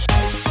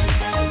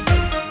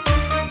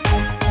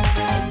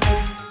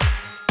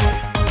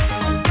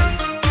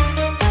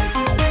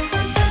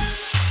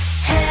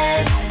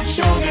 Head,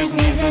 shoulders,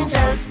 knees and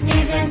toes,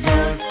 knees and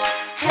toes.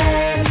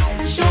 Head,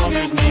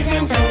 shoulders, knees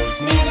and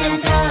toes, knees and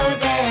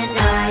toes, and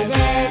eyes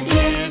and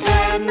ears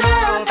and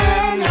mouth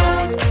and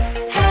nose.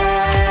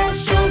 Head,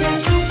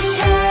 shoulders,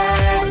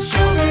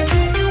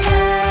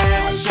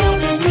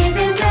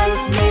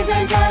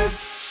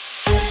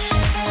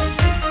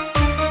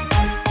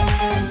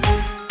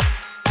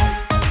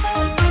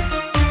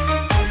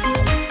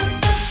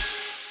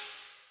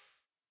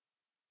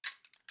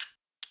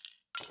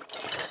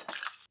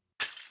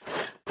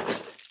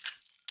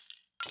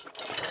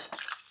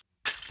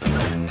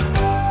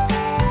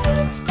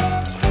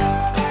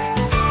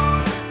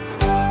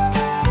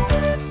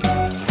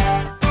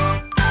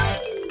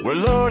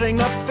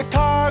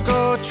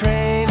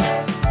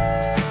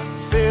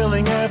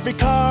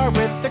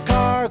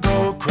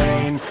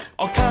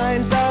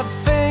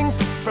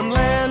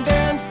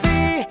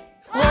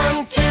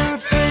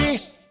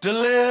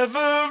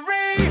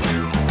 delivery.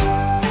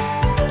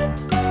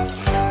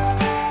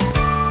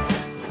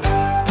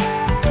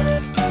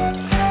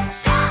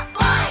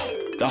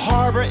 The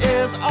harbor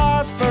is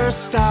our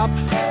first stop,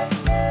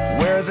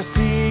 where the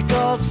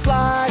seagulls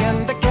fly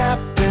and the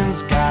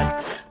captain's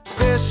got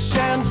fish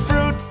and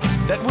fruit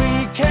that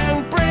we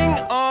can bring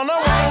on a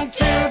 1,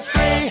 2,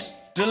 3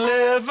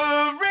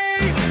 delivery.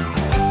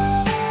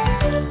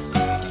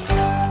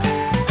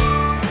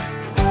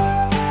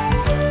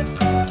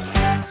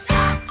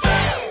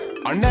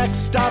 Our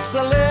next stop's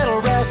a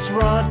little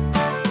restaurant,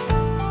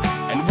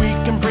 and we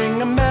can bring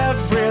them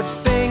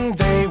everything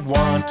they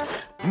want.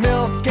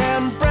 Milk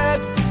and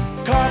bread,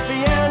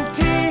 coffee and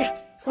tea.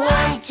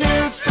 1,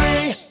 2,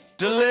 3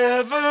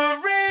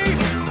 delivery.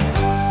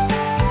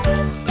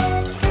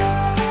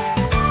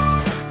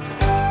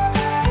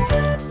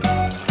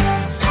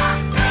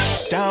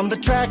 Down the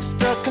tracks,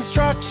 the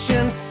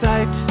construction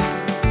site.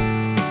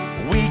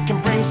 We can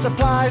bring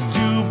supplies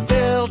to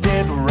build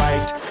it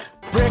right.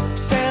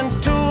 Bricks and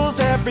tools,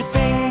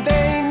 everything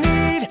they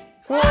need.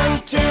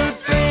 1, 2,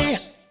 3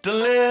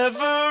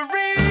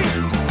 delivery.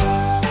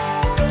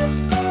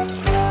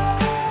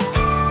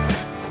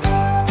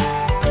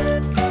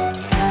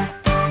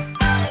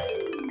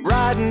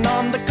 Riding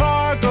on the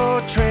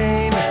cargo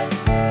train,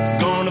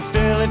 gonna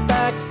fill it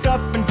back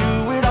up and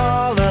do it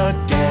all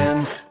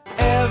again.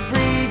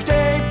 Every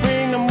day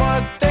bring them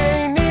what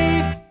they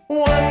need.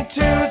 1,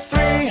 2,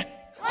 3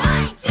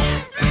 1, 2,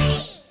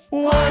 3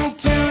 1,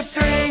 2,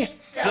 3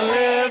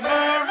 delivery.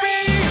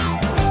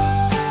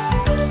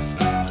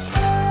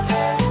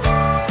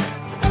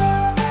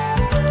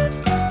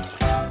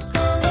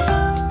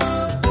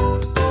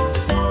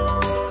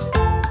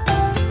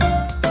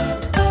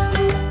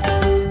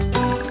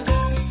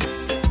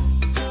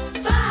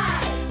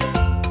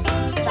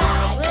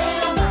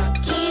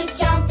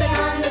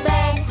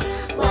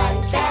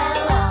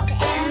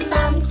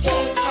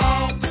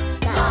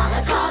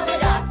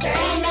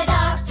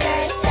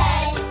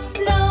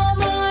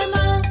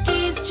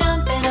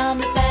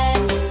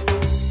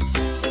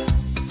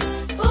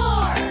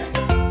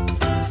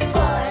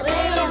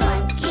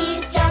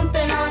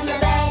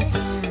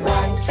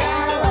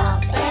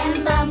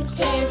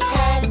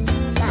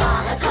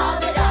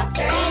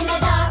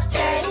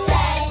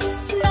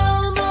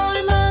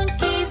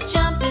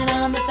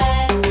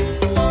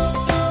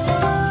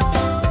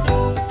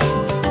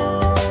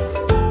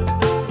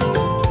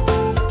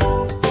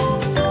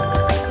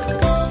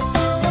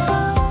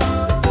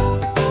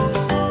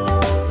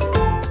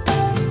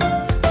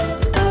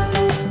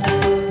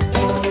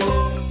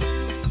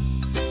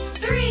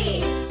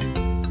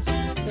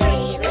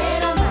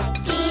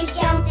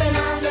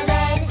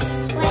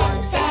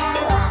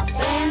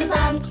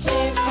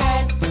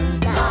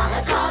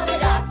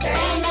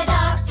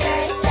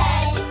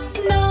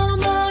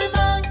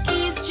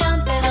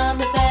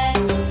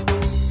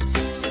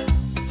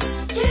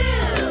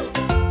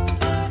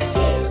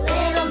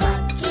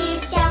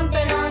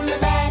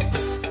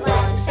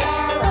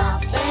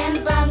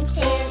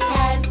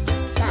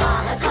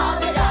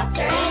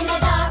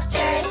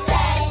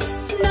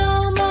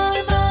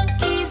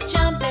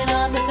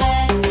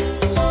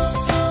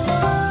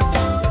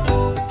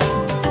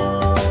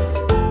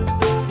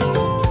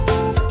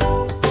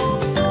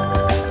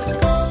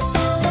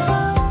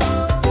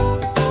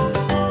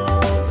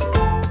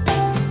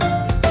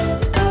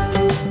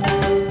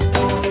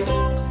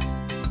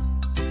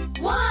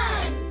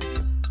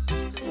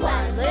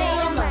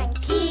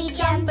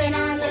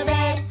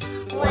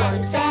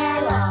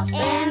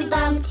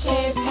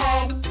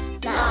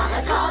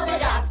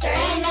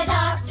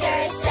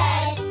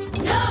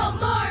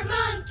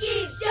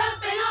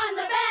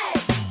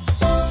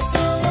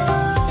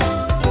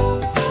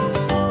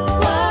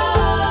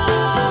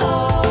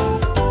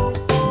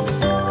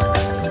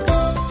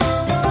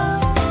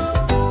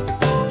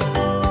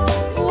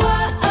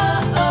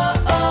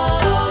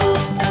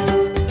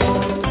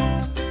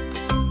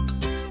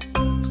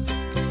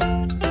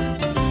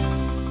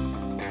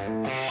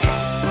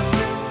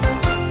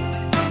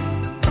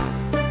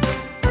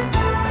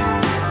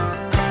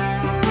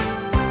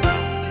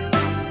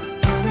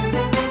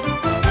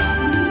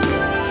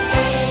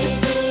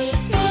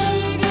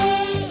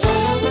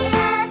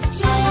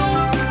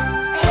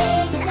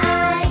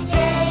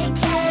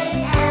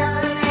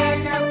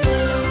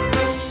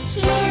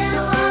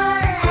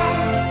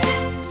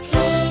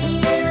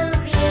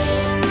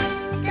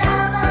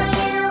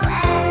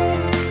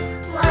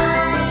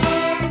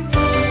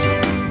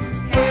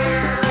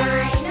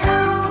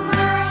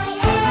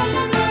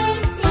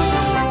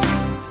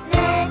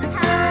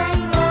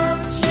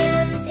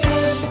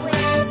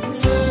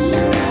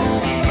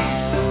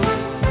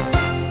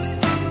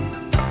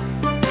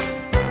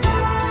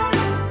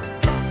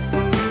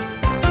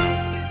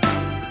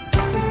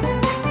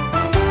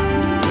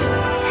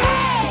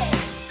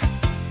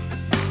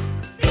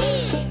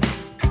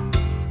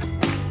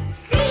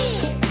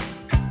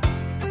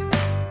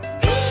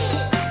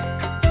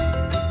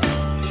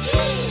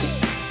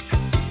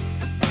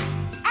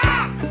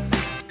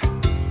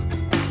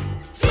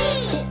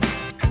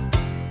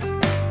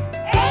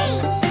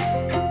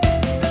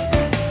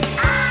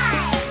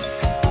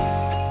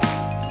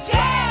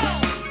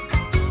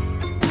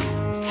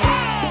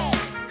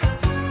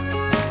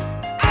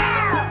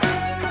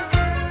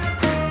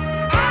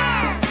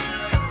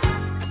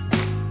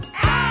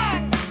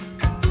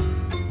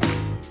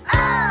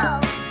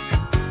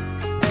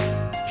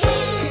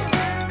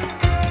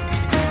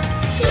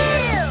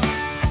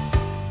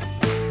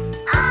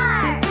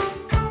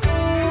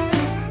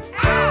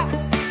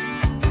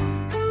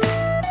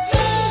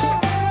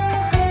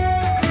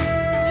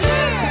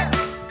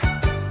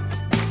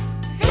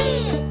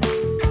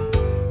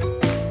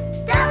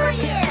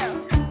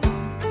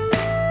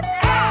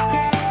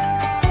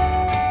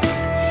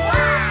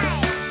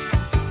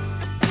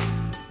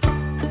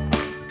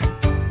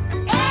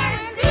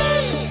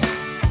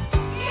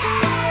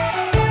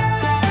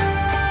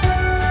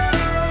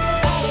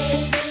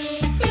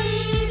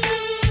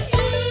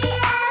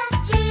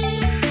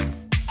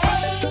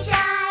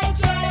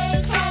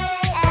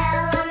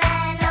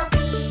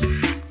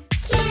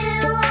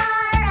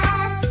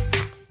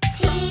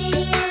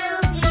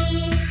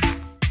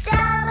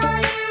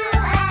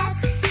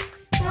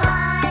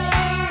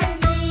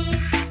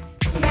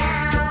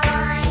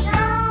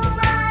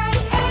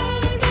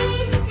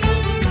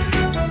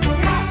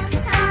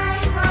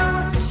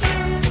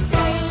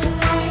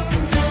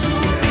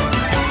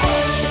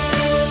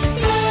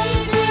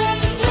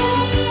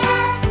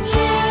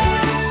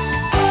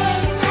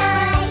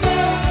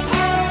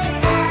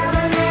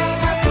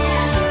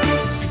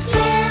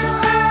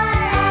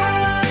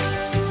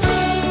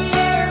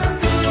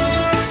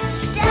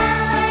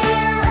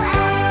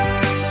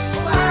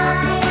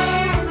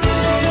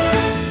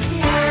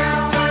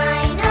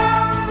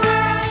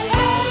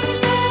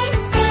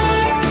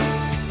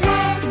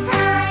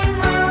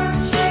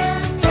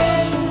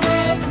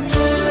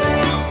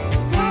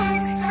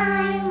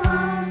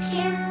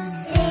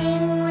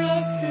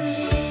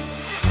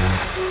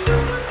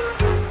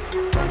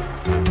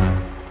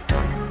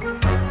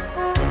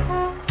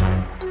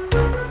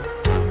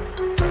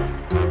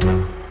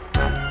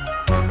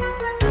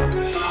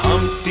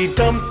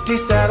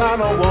 on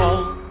a wall.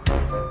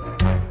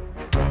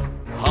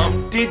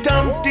 Humpty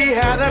Dumpty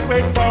had a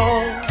great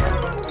fall.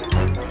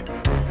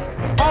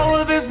 All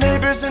of his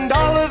neighbors and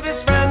all of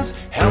his friends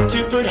helped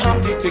to put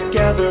Humpty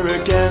together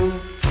again.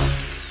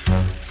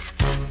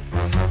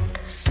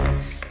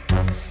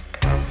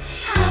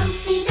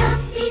 Humpty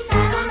Dumpty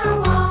sat on a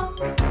wall.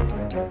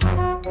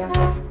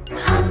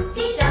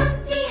 Humpty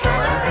Dumpty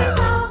had a great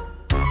fall.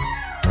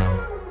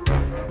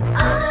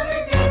 All of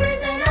his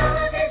neighbors and all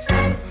of his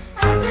friends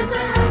helped to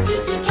put Humpty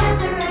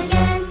together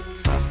again.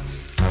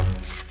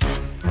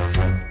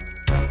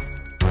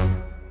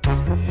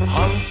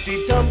 Humpty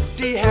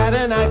Dumpty had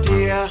an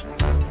idea.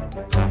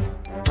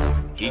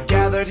 He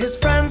gathered his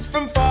friends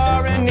from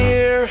far and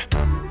near.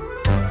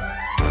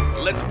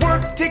 Let's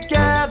work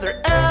together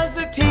as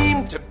a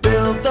team to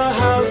build the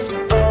house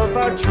of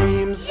our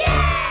dreams. Yay!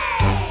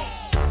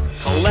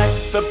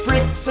 Collect the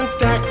bricks and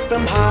stack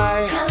them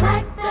high.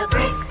 Collect the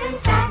bricks and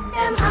stack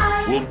them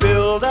high. We'll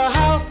build a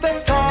house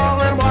that's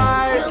tall and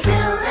wide. We'll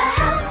build a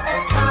house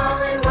that's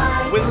tall and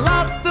wide. With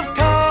lots of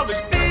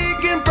colors,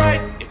 big and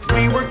bright. If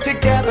we work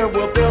together,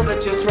 we'll build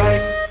it just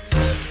right.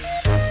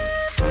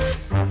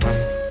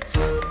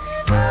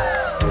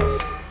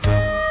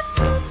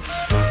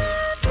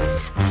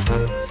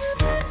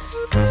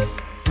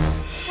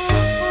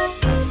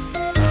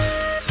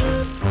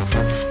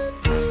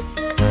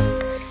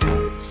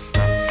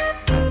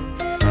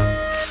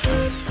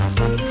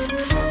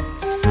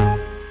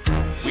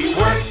 We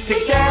work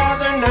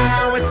together,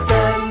 now it's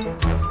done.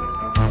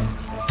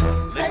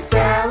 Let's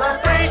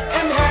celebrate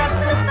and have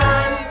some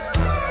fun.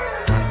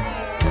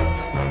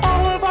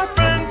 All of our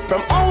friends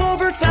from all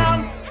over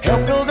town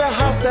help build a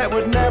house that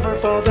would never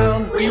fall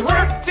down. We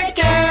work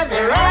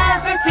together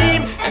as a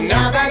team, and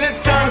now that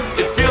it's done,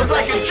 it feels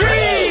like a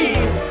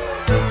dream.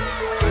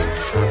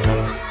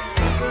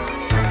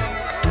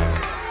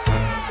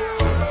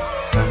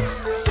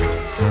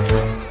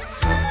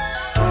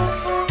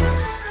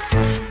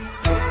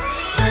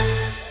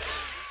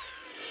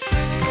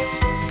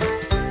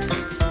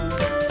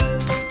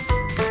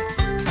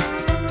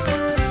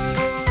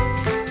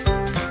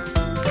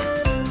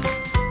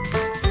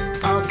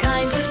 All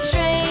kinds of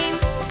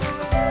trains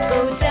go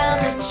down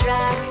the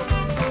track,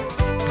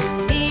 to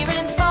near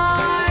and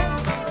far.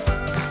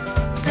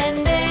 Then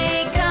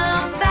they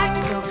come back,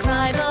 so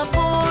climb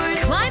aboard.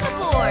 Climb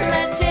aboard!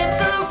 Let's hit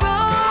the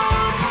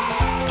road.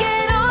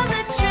 Get on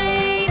the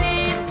train,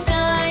 it's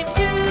time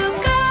to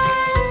go.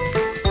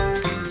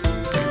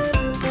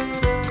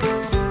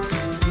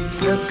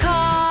 The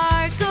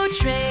cargo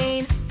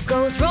train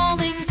goes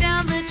rolling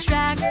down the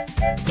track.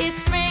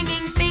 It's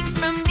bringing things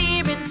from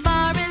near and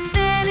far, and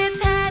then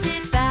it's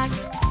headed back.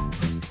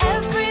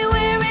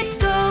 Everywhere it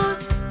goes,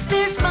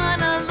 there's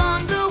fun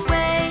along the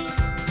way.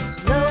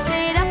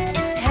 Loaded up,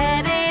 it's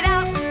headed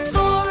out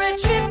for a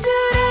trip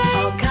today.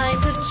 All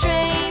kinds of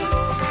trains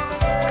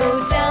go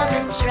down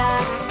the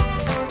track,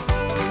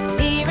 to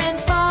near and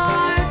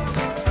far.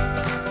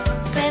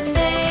 Then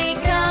they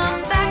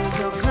come back,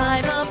 so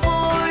climb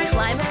aboard.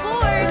 Climb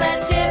aboard!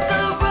 Let's hit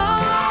the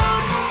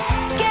road.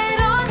 Get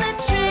on the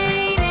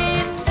train,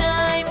 it's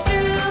time to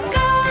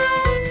go.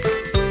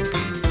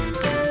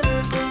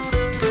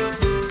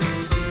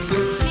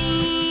 The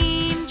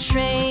steam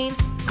train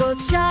goes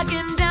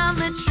chugging down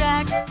the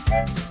track.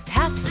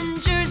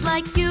 Passengers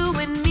like you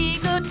and me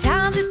go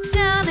town to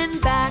town and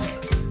back.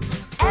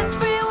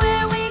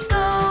 Everywhere we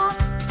go,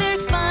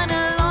 there's fun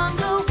along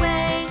the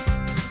way.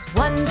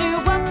 Wonder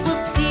what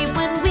we'll see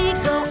when we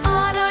go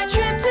on our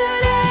trip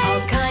today.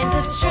 All kinds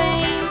of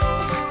trains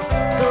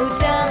go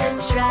down the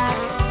track,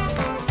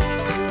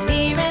 to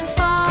near and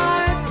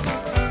far.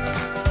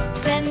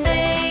 Then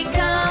they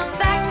come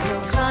back, so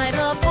climb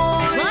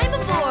aboard. Climb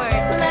aboard!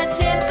 Let's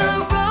hit the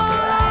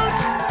road.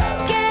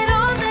 Get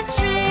on the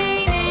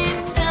train,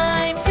 it's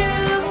time to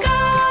go.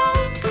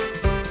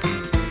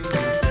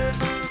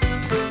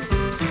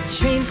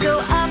 Trains go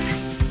up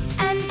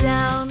and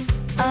down,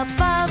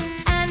 above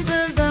and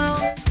below,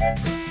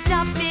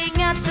 stopping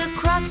at the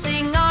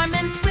crossing arm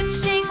and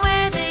switching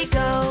where they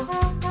go.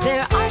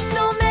 There are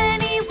so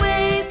many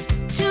ways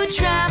to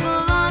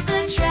travel on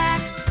the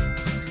tracks,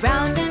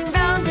 round and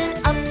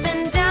up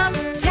and down,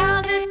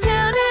 town to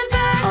town and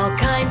back. All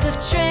kinds of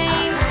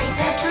trains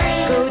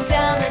go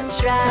down the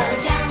track,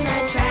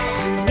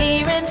 to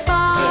near and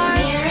far.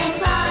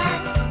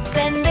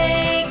 Then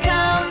they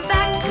come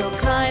back, so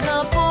climb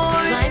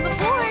aboard. Climb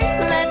aboard!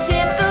 Let's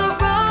hit the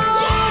road.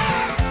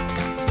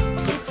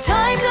 It's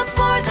time to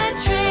board the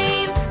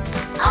trains.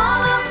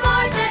 All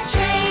aboard the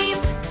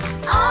trains.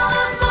 All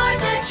aboard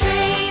the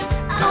trains.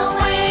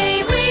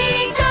 Away we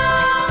go.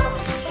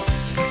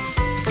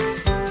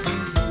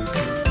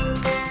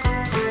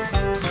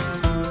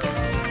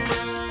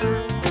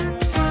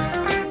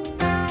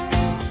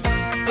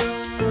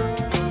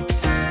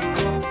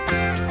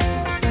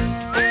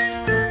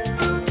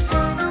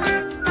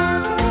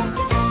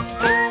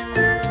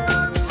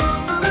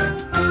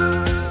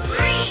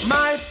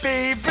 My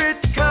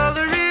favorite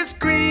color is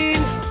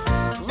green,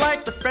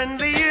 like the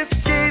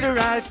friendliest gator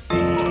I've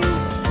seen.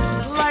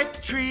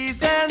 Like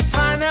trees and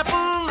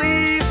pineapple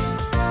leaves,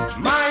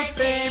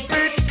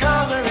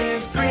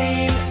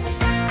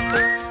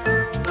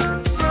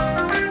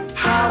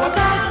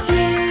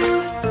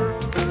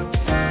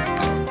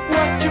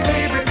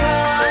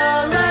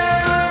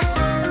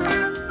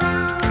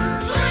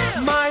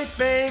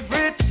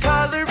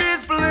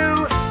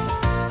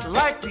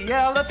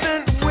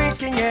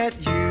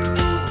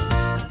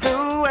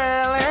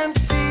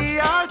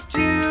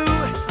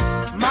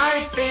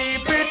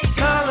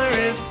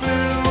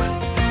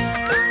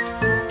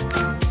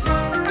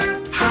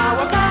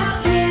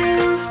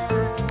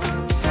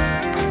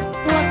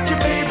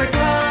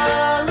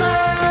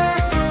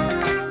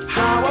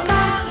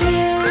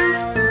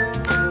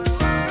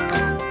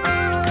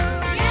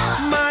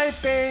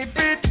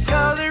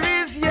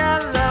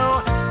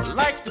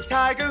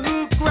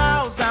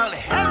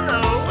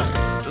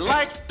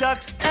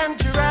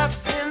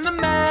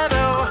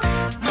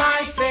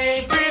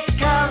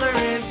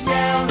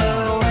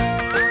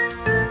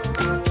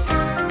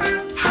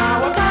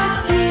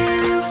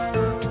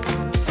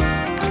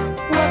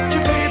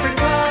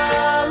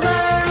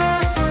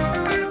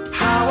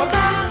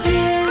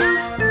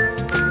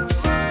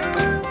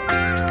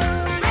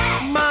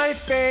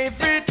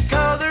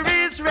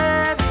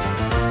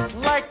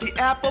 the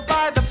apple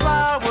by the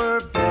flower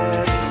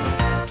bed,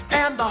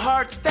 and the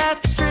heart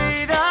that's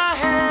straight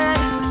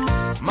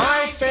ahead.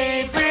 My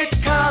favorite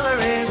color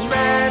is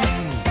red.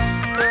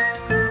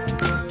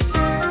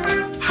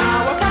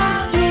 How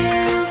about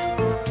you?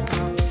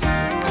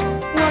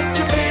 What's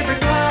your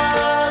favorite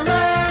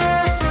color?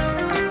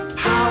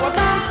 How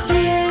about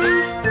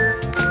you?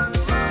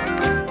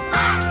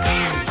 Black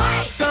and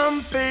white.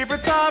 Some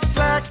favorites are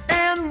black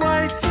and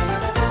white,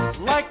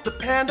 like the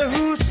panda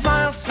who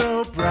smiles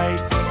so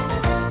bright,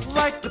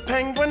 like the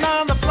penguin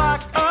on the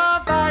block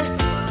of ice.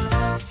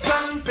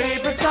 Some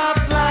favorites are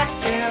black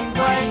and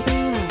white.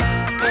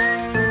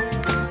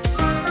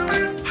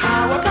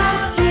 How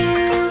about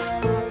you?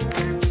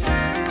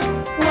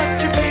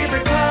 What's your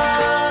favorite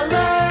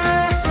color?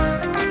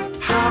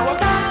 How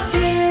about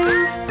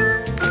you?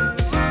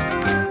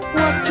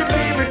 What's your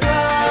favorite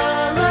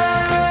color?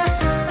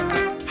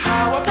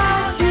 How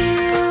about you?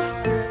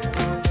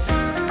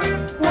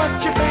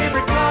 What's your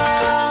favorite color?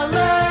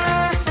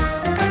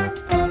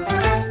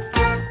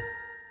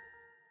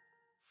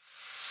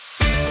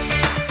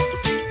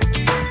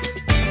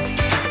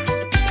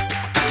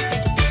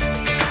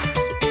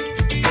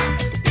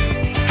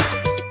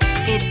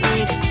 It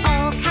takes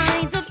all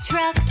kinds of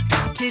trucks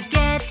to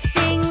get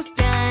things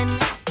done.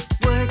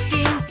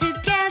 Working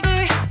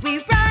together, we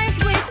rise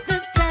with the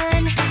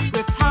sun.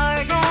 We're part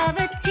of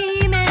a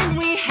team and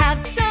we have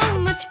so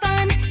much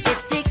fun. It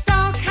takes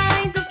all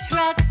kinds of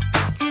trucks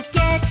to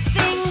get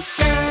things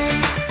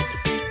done.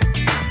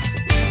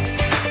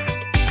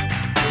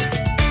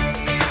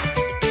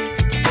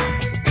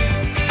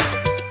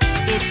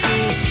 It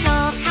takes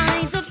all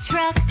kinds of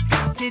trucks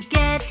to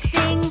get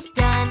things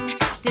done.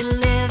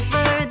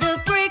 Deliver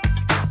the bricks,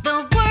 the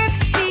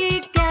work's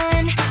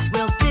begun.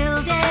 We'll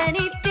build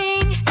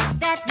anything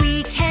that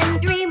we can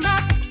dream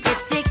up. It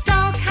takes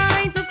all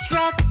kinds of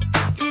trucks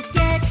to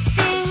get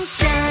things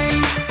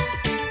done.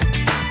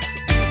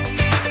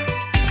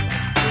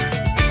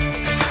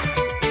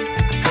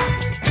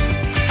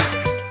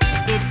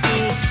 It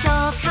takes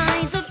all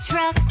kinds of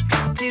trucks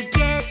to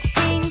get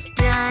things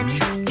done.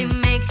 To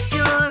make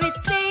sure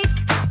it's safe,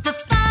 the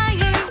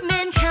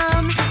fireman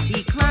come.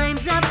 He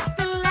climbs up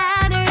the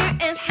ladder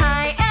as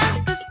high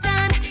as the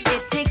sun.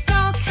 It takes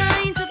all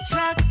kinds of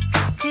trucks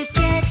to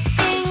get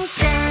things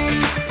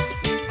done.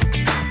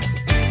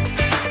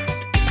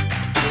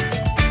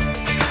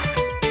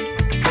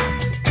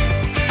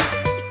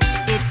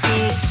 It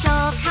takes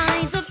all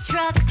kinds of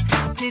trucks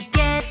to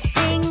get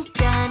things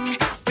done.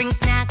 Bring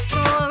snacks for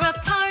a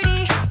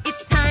party,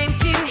 it's time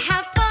to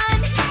have fun.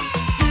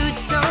 Food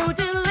so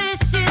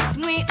delicious,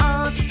 we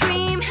all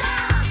scream.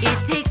 It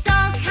takes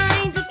all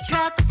kinds of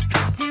trucks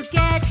to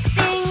get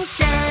things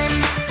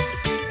done.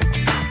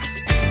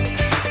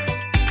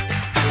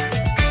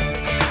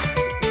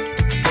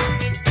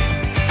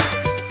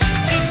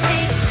 It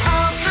takes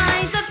all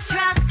kinds of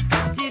trucks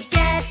to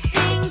get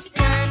things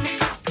done.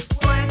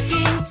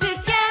 Working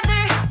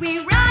together, we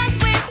rise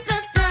with the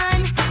sun.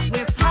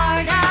 We're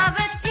part of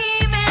a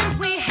team and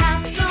we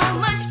have so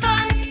much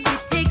fun. It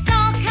takes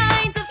all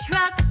kinds of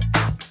trucks.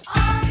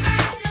 All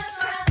kinds of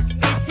trucks.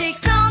 It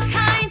takes all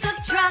kinds of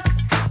trucks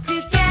to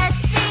get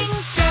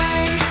things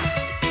done.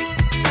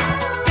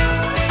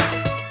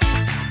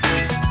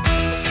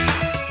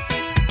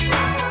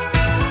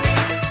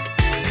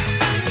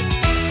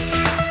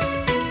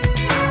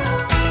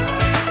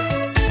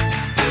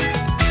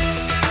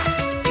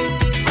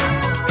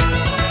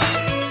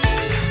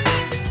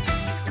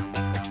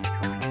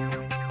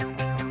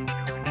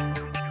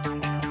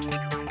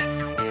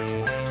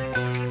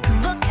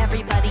 Look,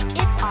 everybody,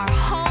 it's our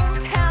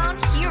hometown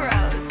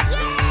heroes.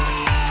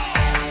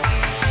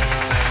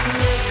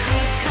 Look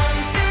who's come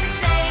to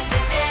save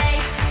the day.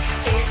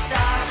 It's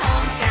our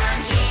hometown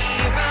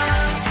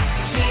heroes,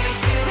 here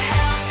to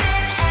help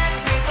in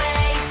every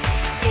way.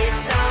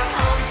 It's our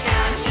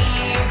hometown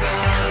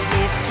heroes.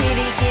 If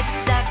Kitty gets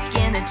stuck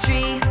in a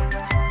tree,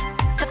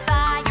 the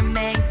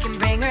fireman can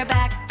bring her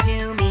back to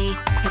me.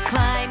 He'll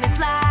climb his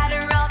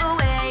ladder all the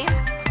way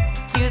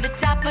to the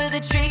top of the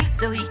tree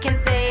so he can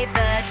save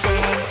the day.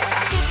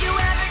 If you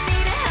ever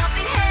need a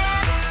helping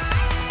hand,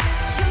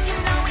 you can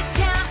always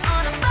count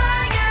on a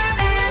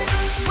fireman.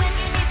 When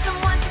you need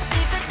someone to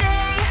save the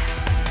day,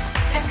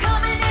 they're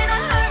coming in a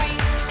hurry.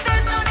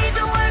 There's no need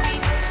to worry.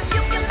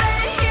 You can bet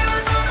a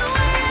hero's on the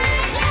way.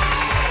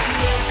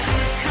 Look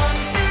who's come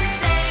to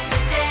save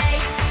the day.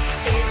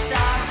 It's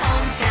our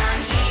hometown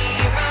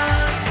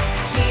heroes,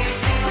 here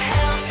to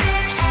help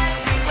in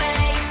every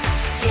way.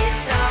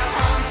 It's our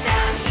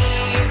hometown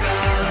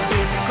heroes.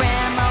 If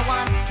Grandma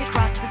wants to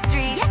cross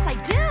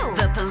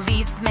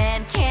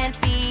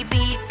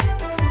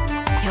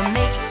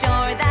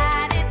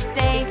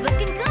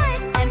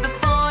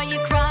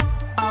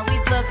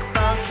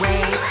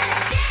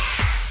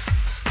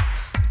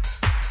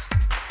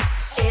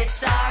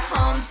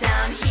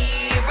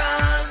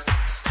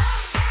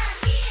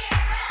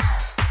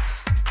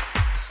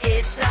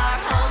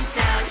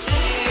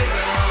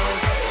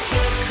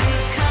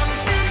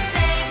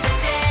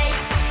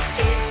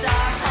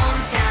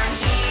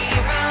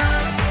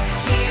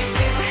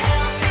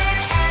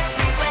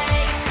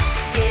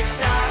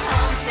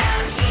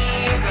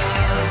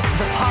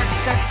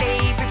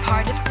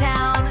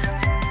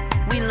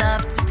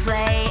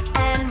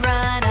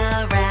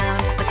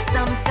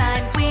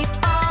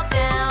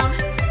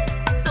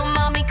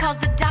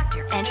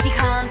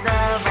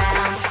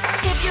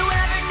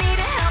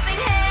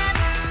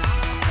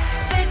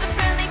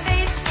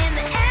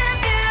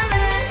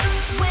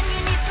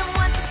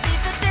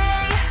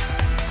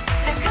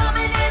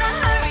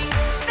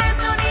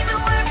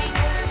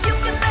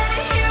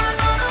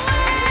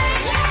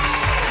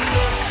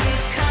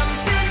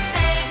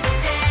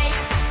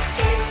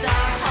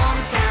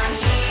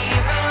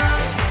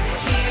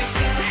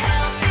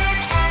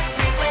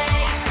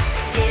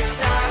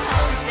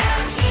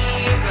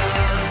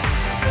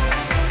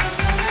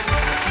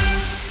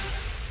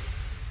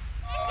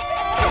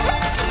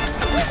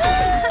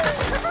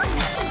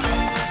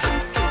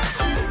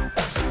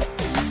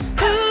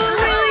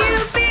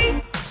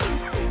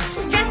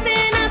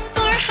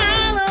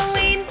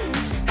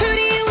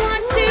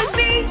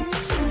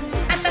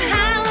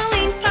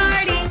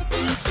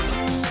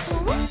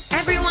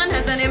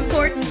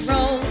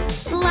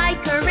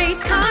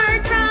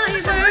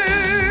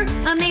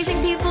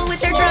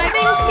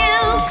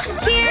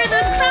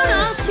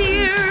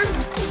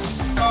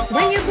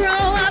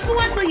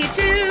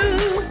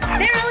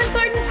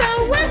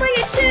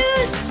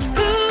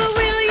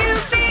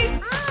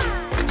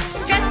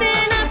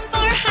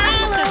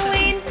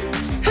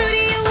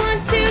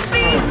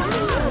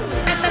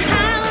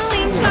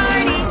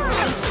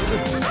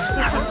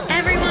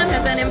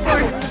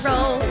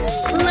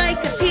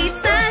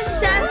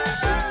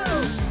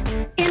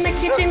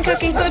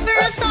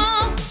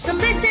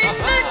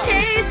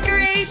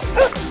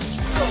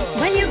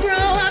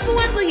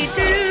will you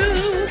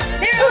do?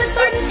 They're all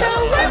important, so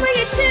what will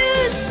you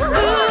choose? Who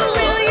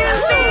will you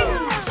be?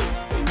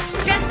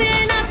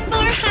 Dressing up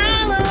for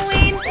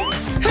Halloween.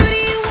 Who do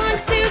you want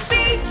to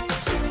be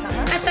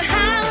at the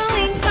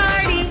Halloween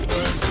party?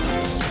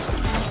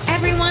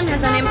 Everyone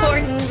has an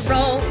important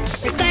role.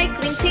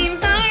 Recycling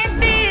teams are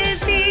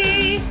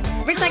busy.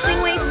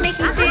 Recycling waste,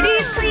 making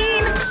cities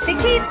clean. They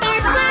keep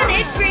our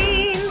planet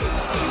green.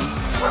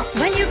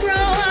 When you grow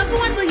up,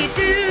 what will you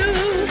do?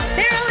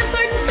 They're all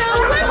important, so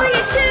what will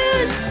you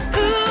choose?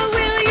 Who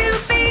will you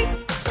be?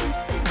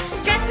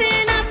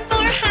 Dressing up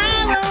for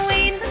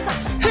Halloween.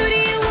 Who do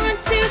you want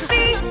to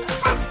be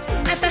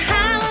at the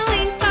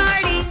Halloween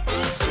party?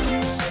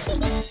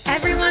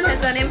 Everyone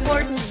has an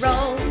important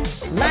role,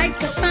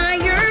 like a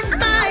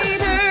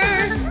firefighter,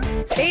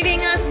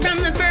 saving us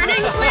from the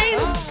burning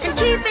flames and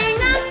keeping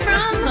us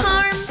from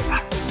harm.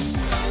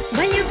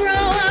 When you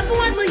grow up,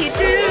 what will you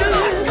do?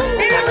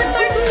 They're all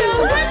important, so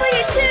what will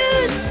you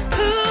choose?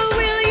 Who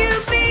will you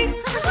be?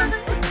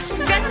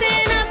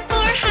 Dressing up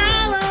for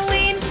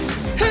Halloween.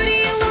 Who do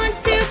you want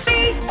to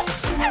be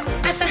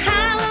at the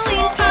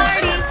Halloween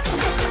party?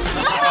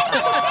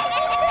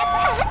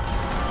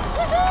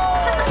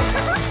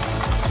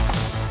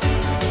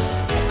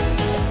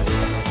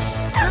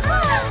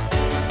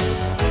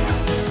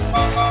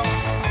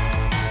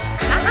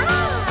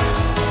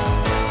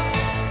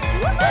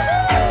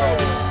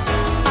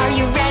 Are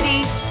you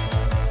ready?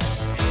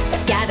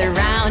 Gather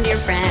round your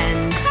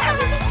friends.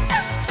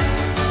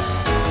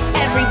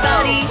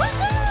 Everybody,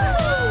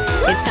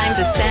 it's time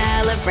to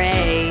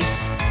celebrate.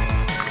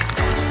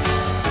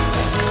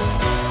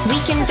 We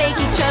can bake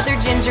each other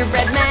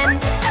gingerbread men,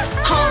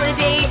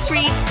 holiday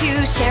treats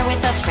to share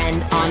with a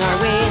friend on our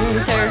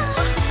winter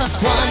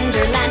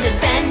Wonderland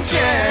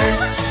adventure.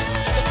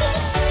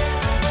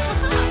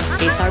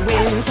 It's our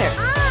winter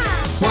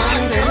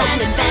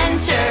Wonderland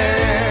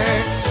adventure.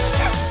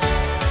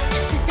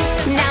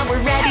 Now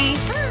we're ready,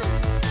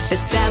 the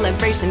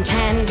celebration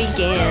can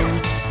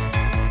begin.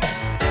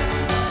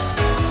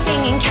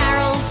 Singing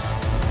carols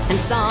and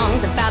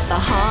songs about the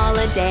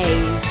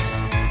holidays.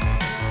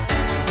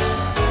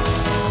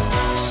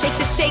 Shake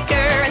the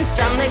shaker and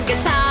strum the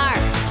guitar.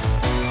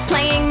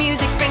 Playing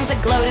music brings a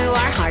glow to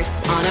our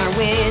hearts on our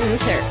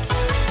winter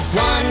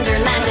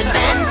Wonderland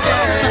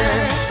adventure.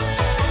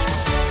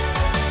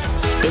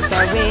 It's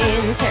our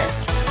winter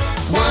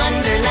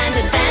Wonderland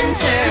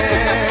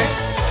adventure.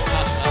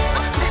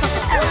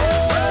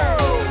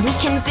 We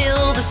can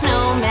build a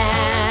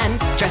snowman,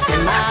 dress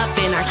him up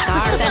in our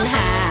scarf and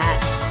hat,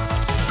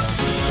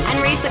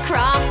 and race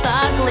across the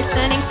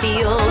glistening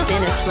fields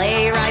in a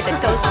sleigh ride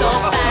that goes so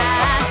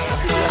fast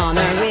on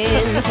our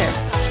winter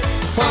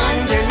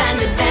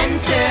Wonderland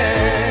adventure.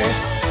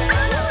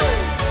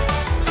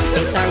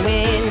 It's our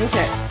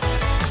winter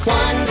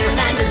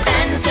Wonderland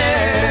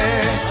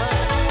adventure.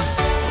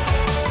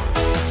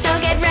 So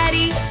get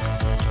ready,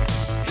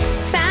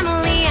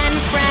 family and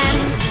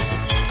friends,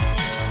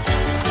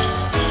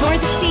 for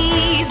the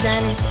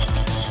season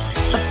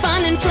of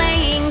fun and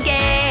playing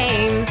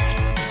games.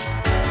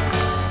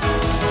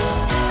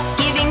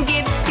 Giving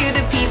gifts to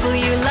the people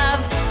you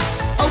love.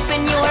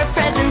 Open your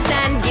presents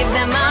and give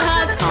them a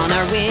hug on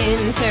our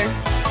winter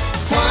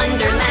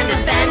Wonderland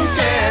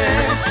adventure.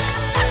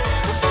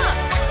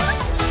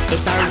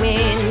 It's our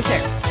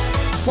winter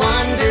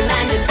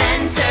Wonderland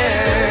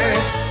adventure.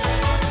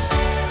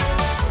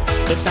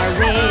 It's our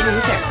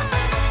winter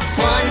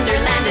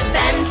Wonderland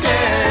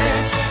adventure.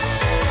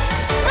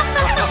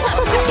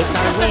 It's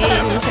our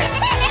winter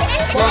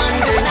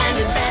Wonderland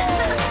adventure.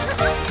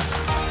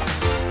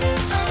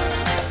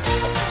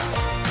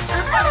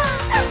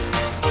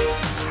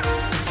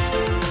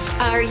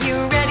 Are you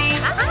ready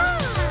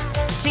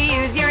to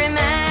use your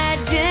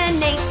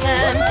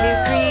imagination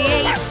to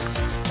create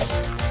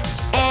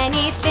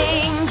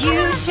anything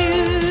you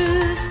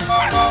choose?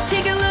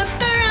 Take a look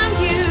around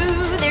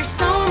you, there's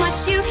so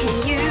much you can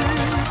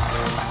use.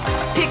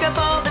 Pick up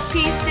all the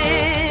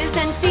pieces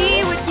and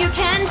see what you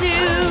can do.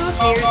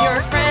 Here's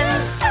your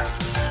friends.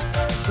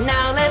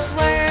 Now let's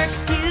work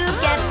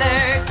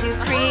together to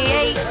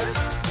create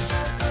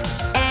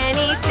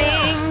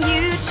anything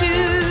you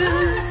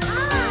choose.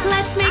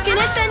 Let's make an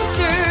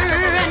adventure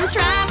and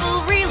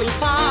travel really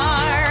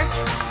far.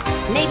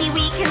 Maybe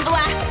we can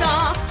blast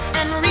off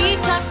and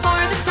reach up for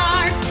the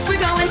stars. We're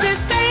going to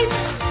space.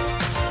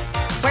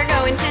 We're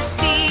going to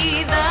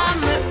see the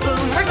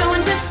moon. We're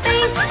going to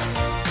space.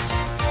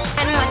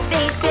 And what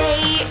they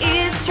say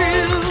is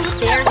true.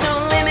 There's no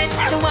limit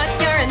to what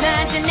your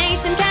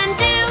imagination can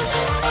do.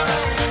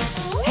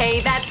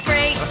 Hey, that's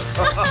great.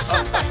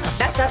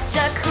 That's such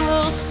a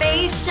cool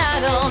space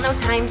shuttle. No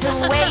time to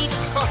wait.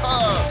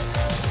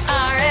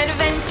 Our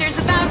adventure's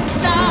about to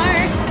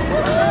start.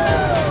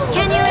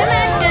 Can you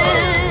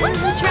imagine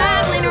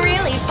traveling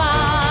really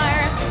far?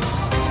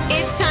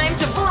 It's time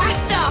to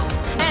blast off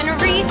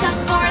and reach up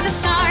for the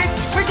stars.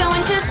 We're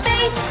going to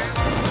space.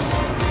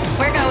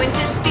 We're going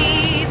to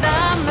see the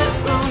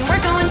moon.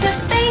 We're going to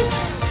space.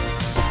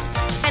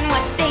 And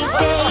what they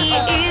say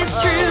is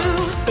true.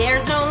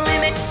 There's no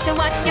limit to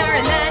what your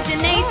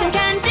imagination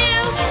can do.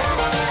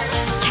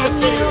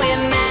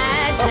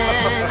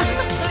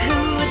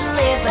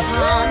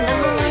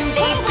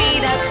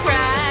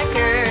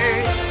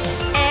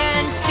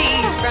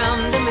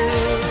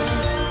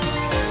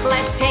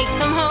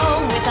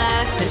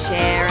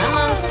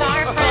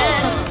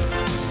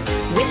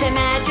 With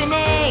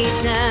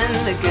imagination,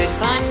 the good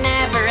fun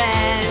never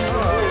ends.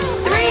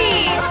 3,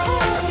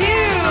 2,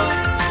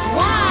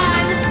 1,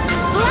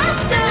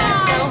 blast off!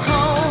 Let's go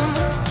home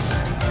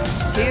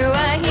to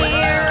a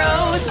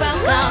hero's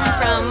welcome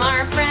from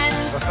our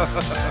friends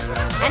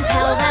and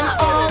tell them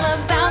all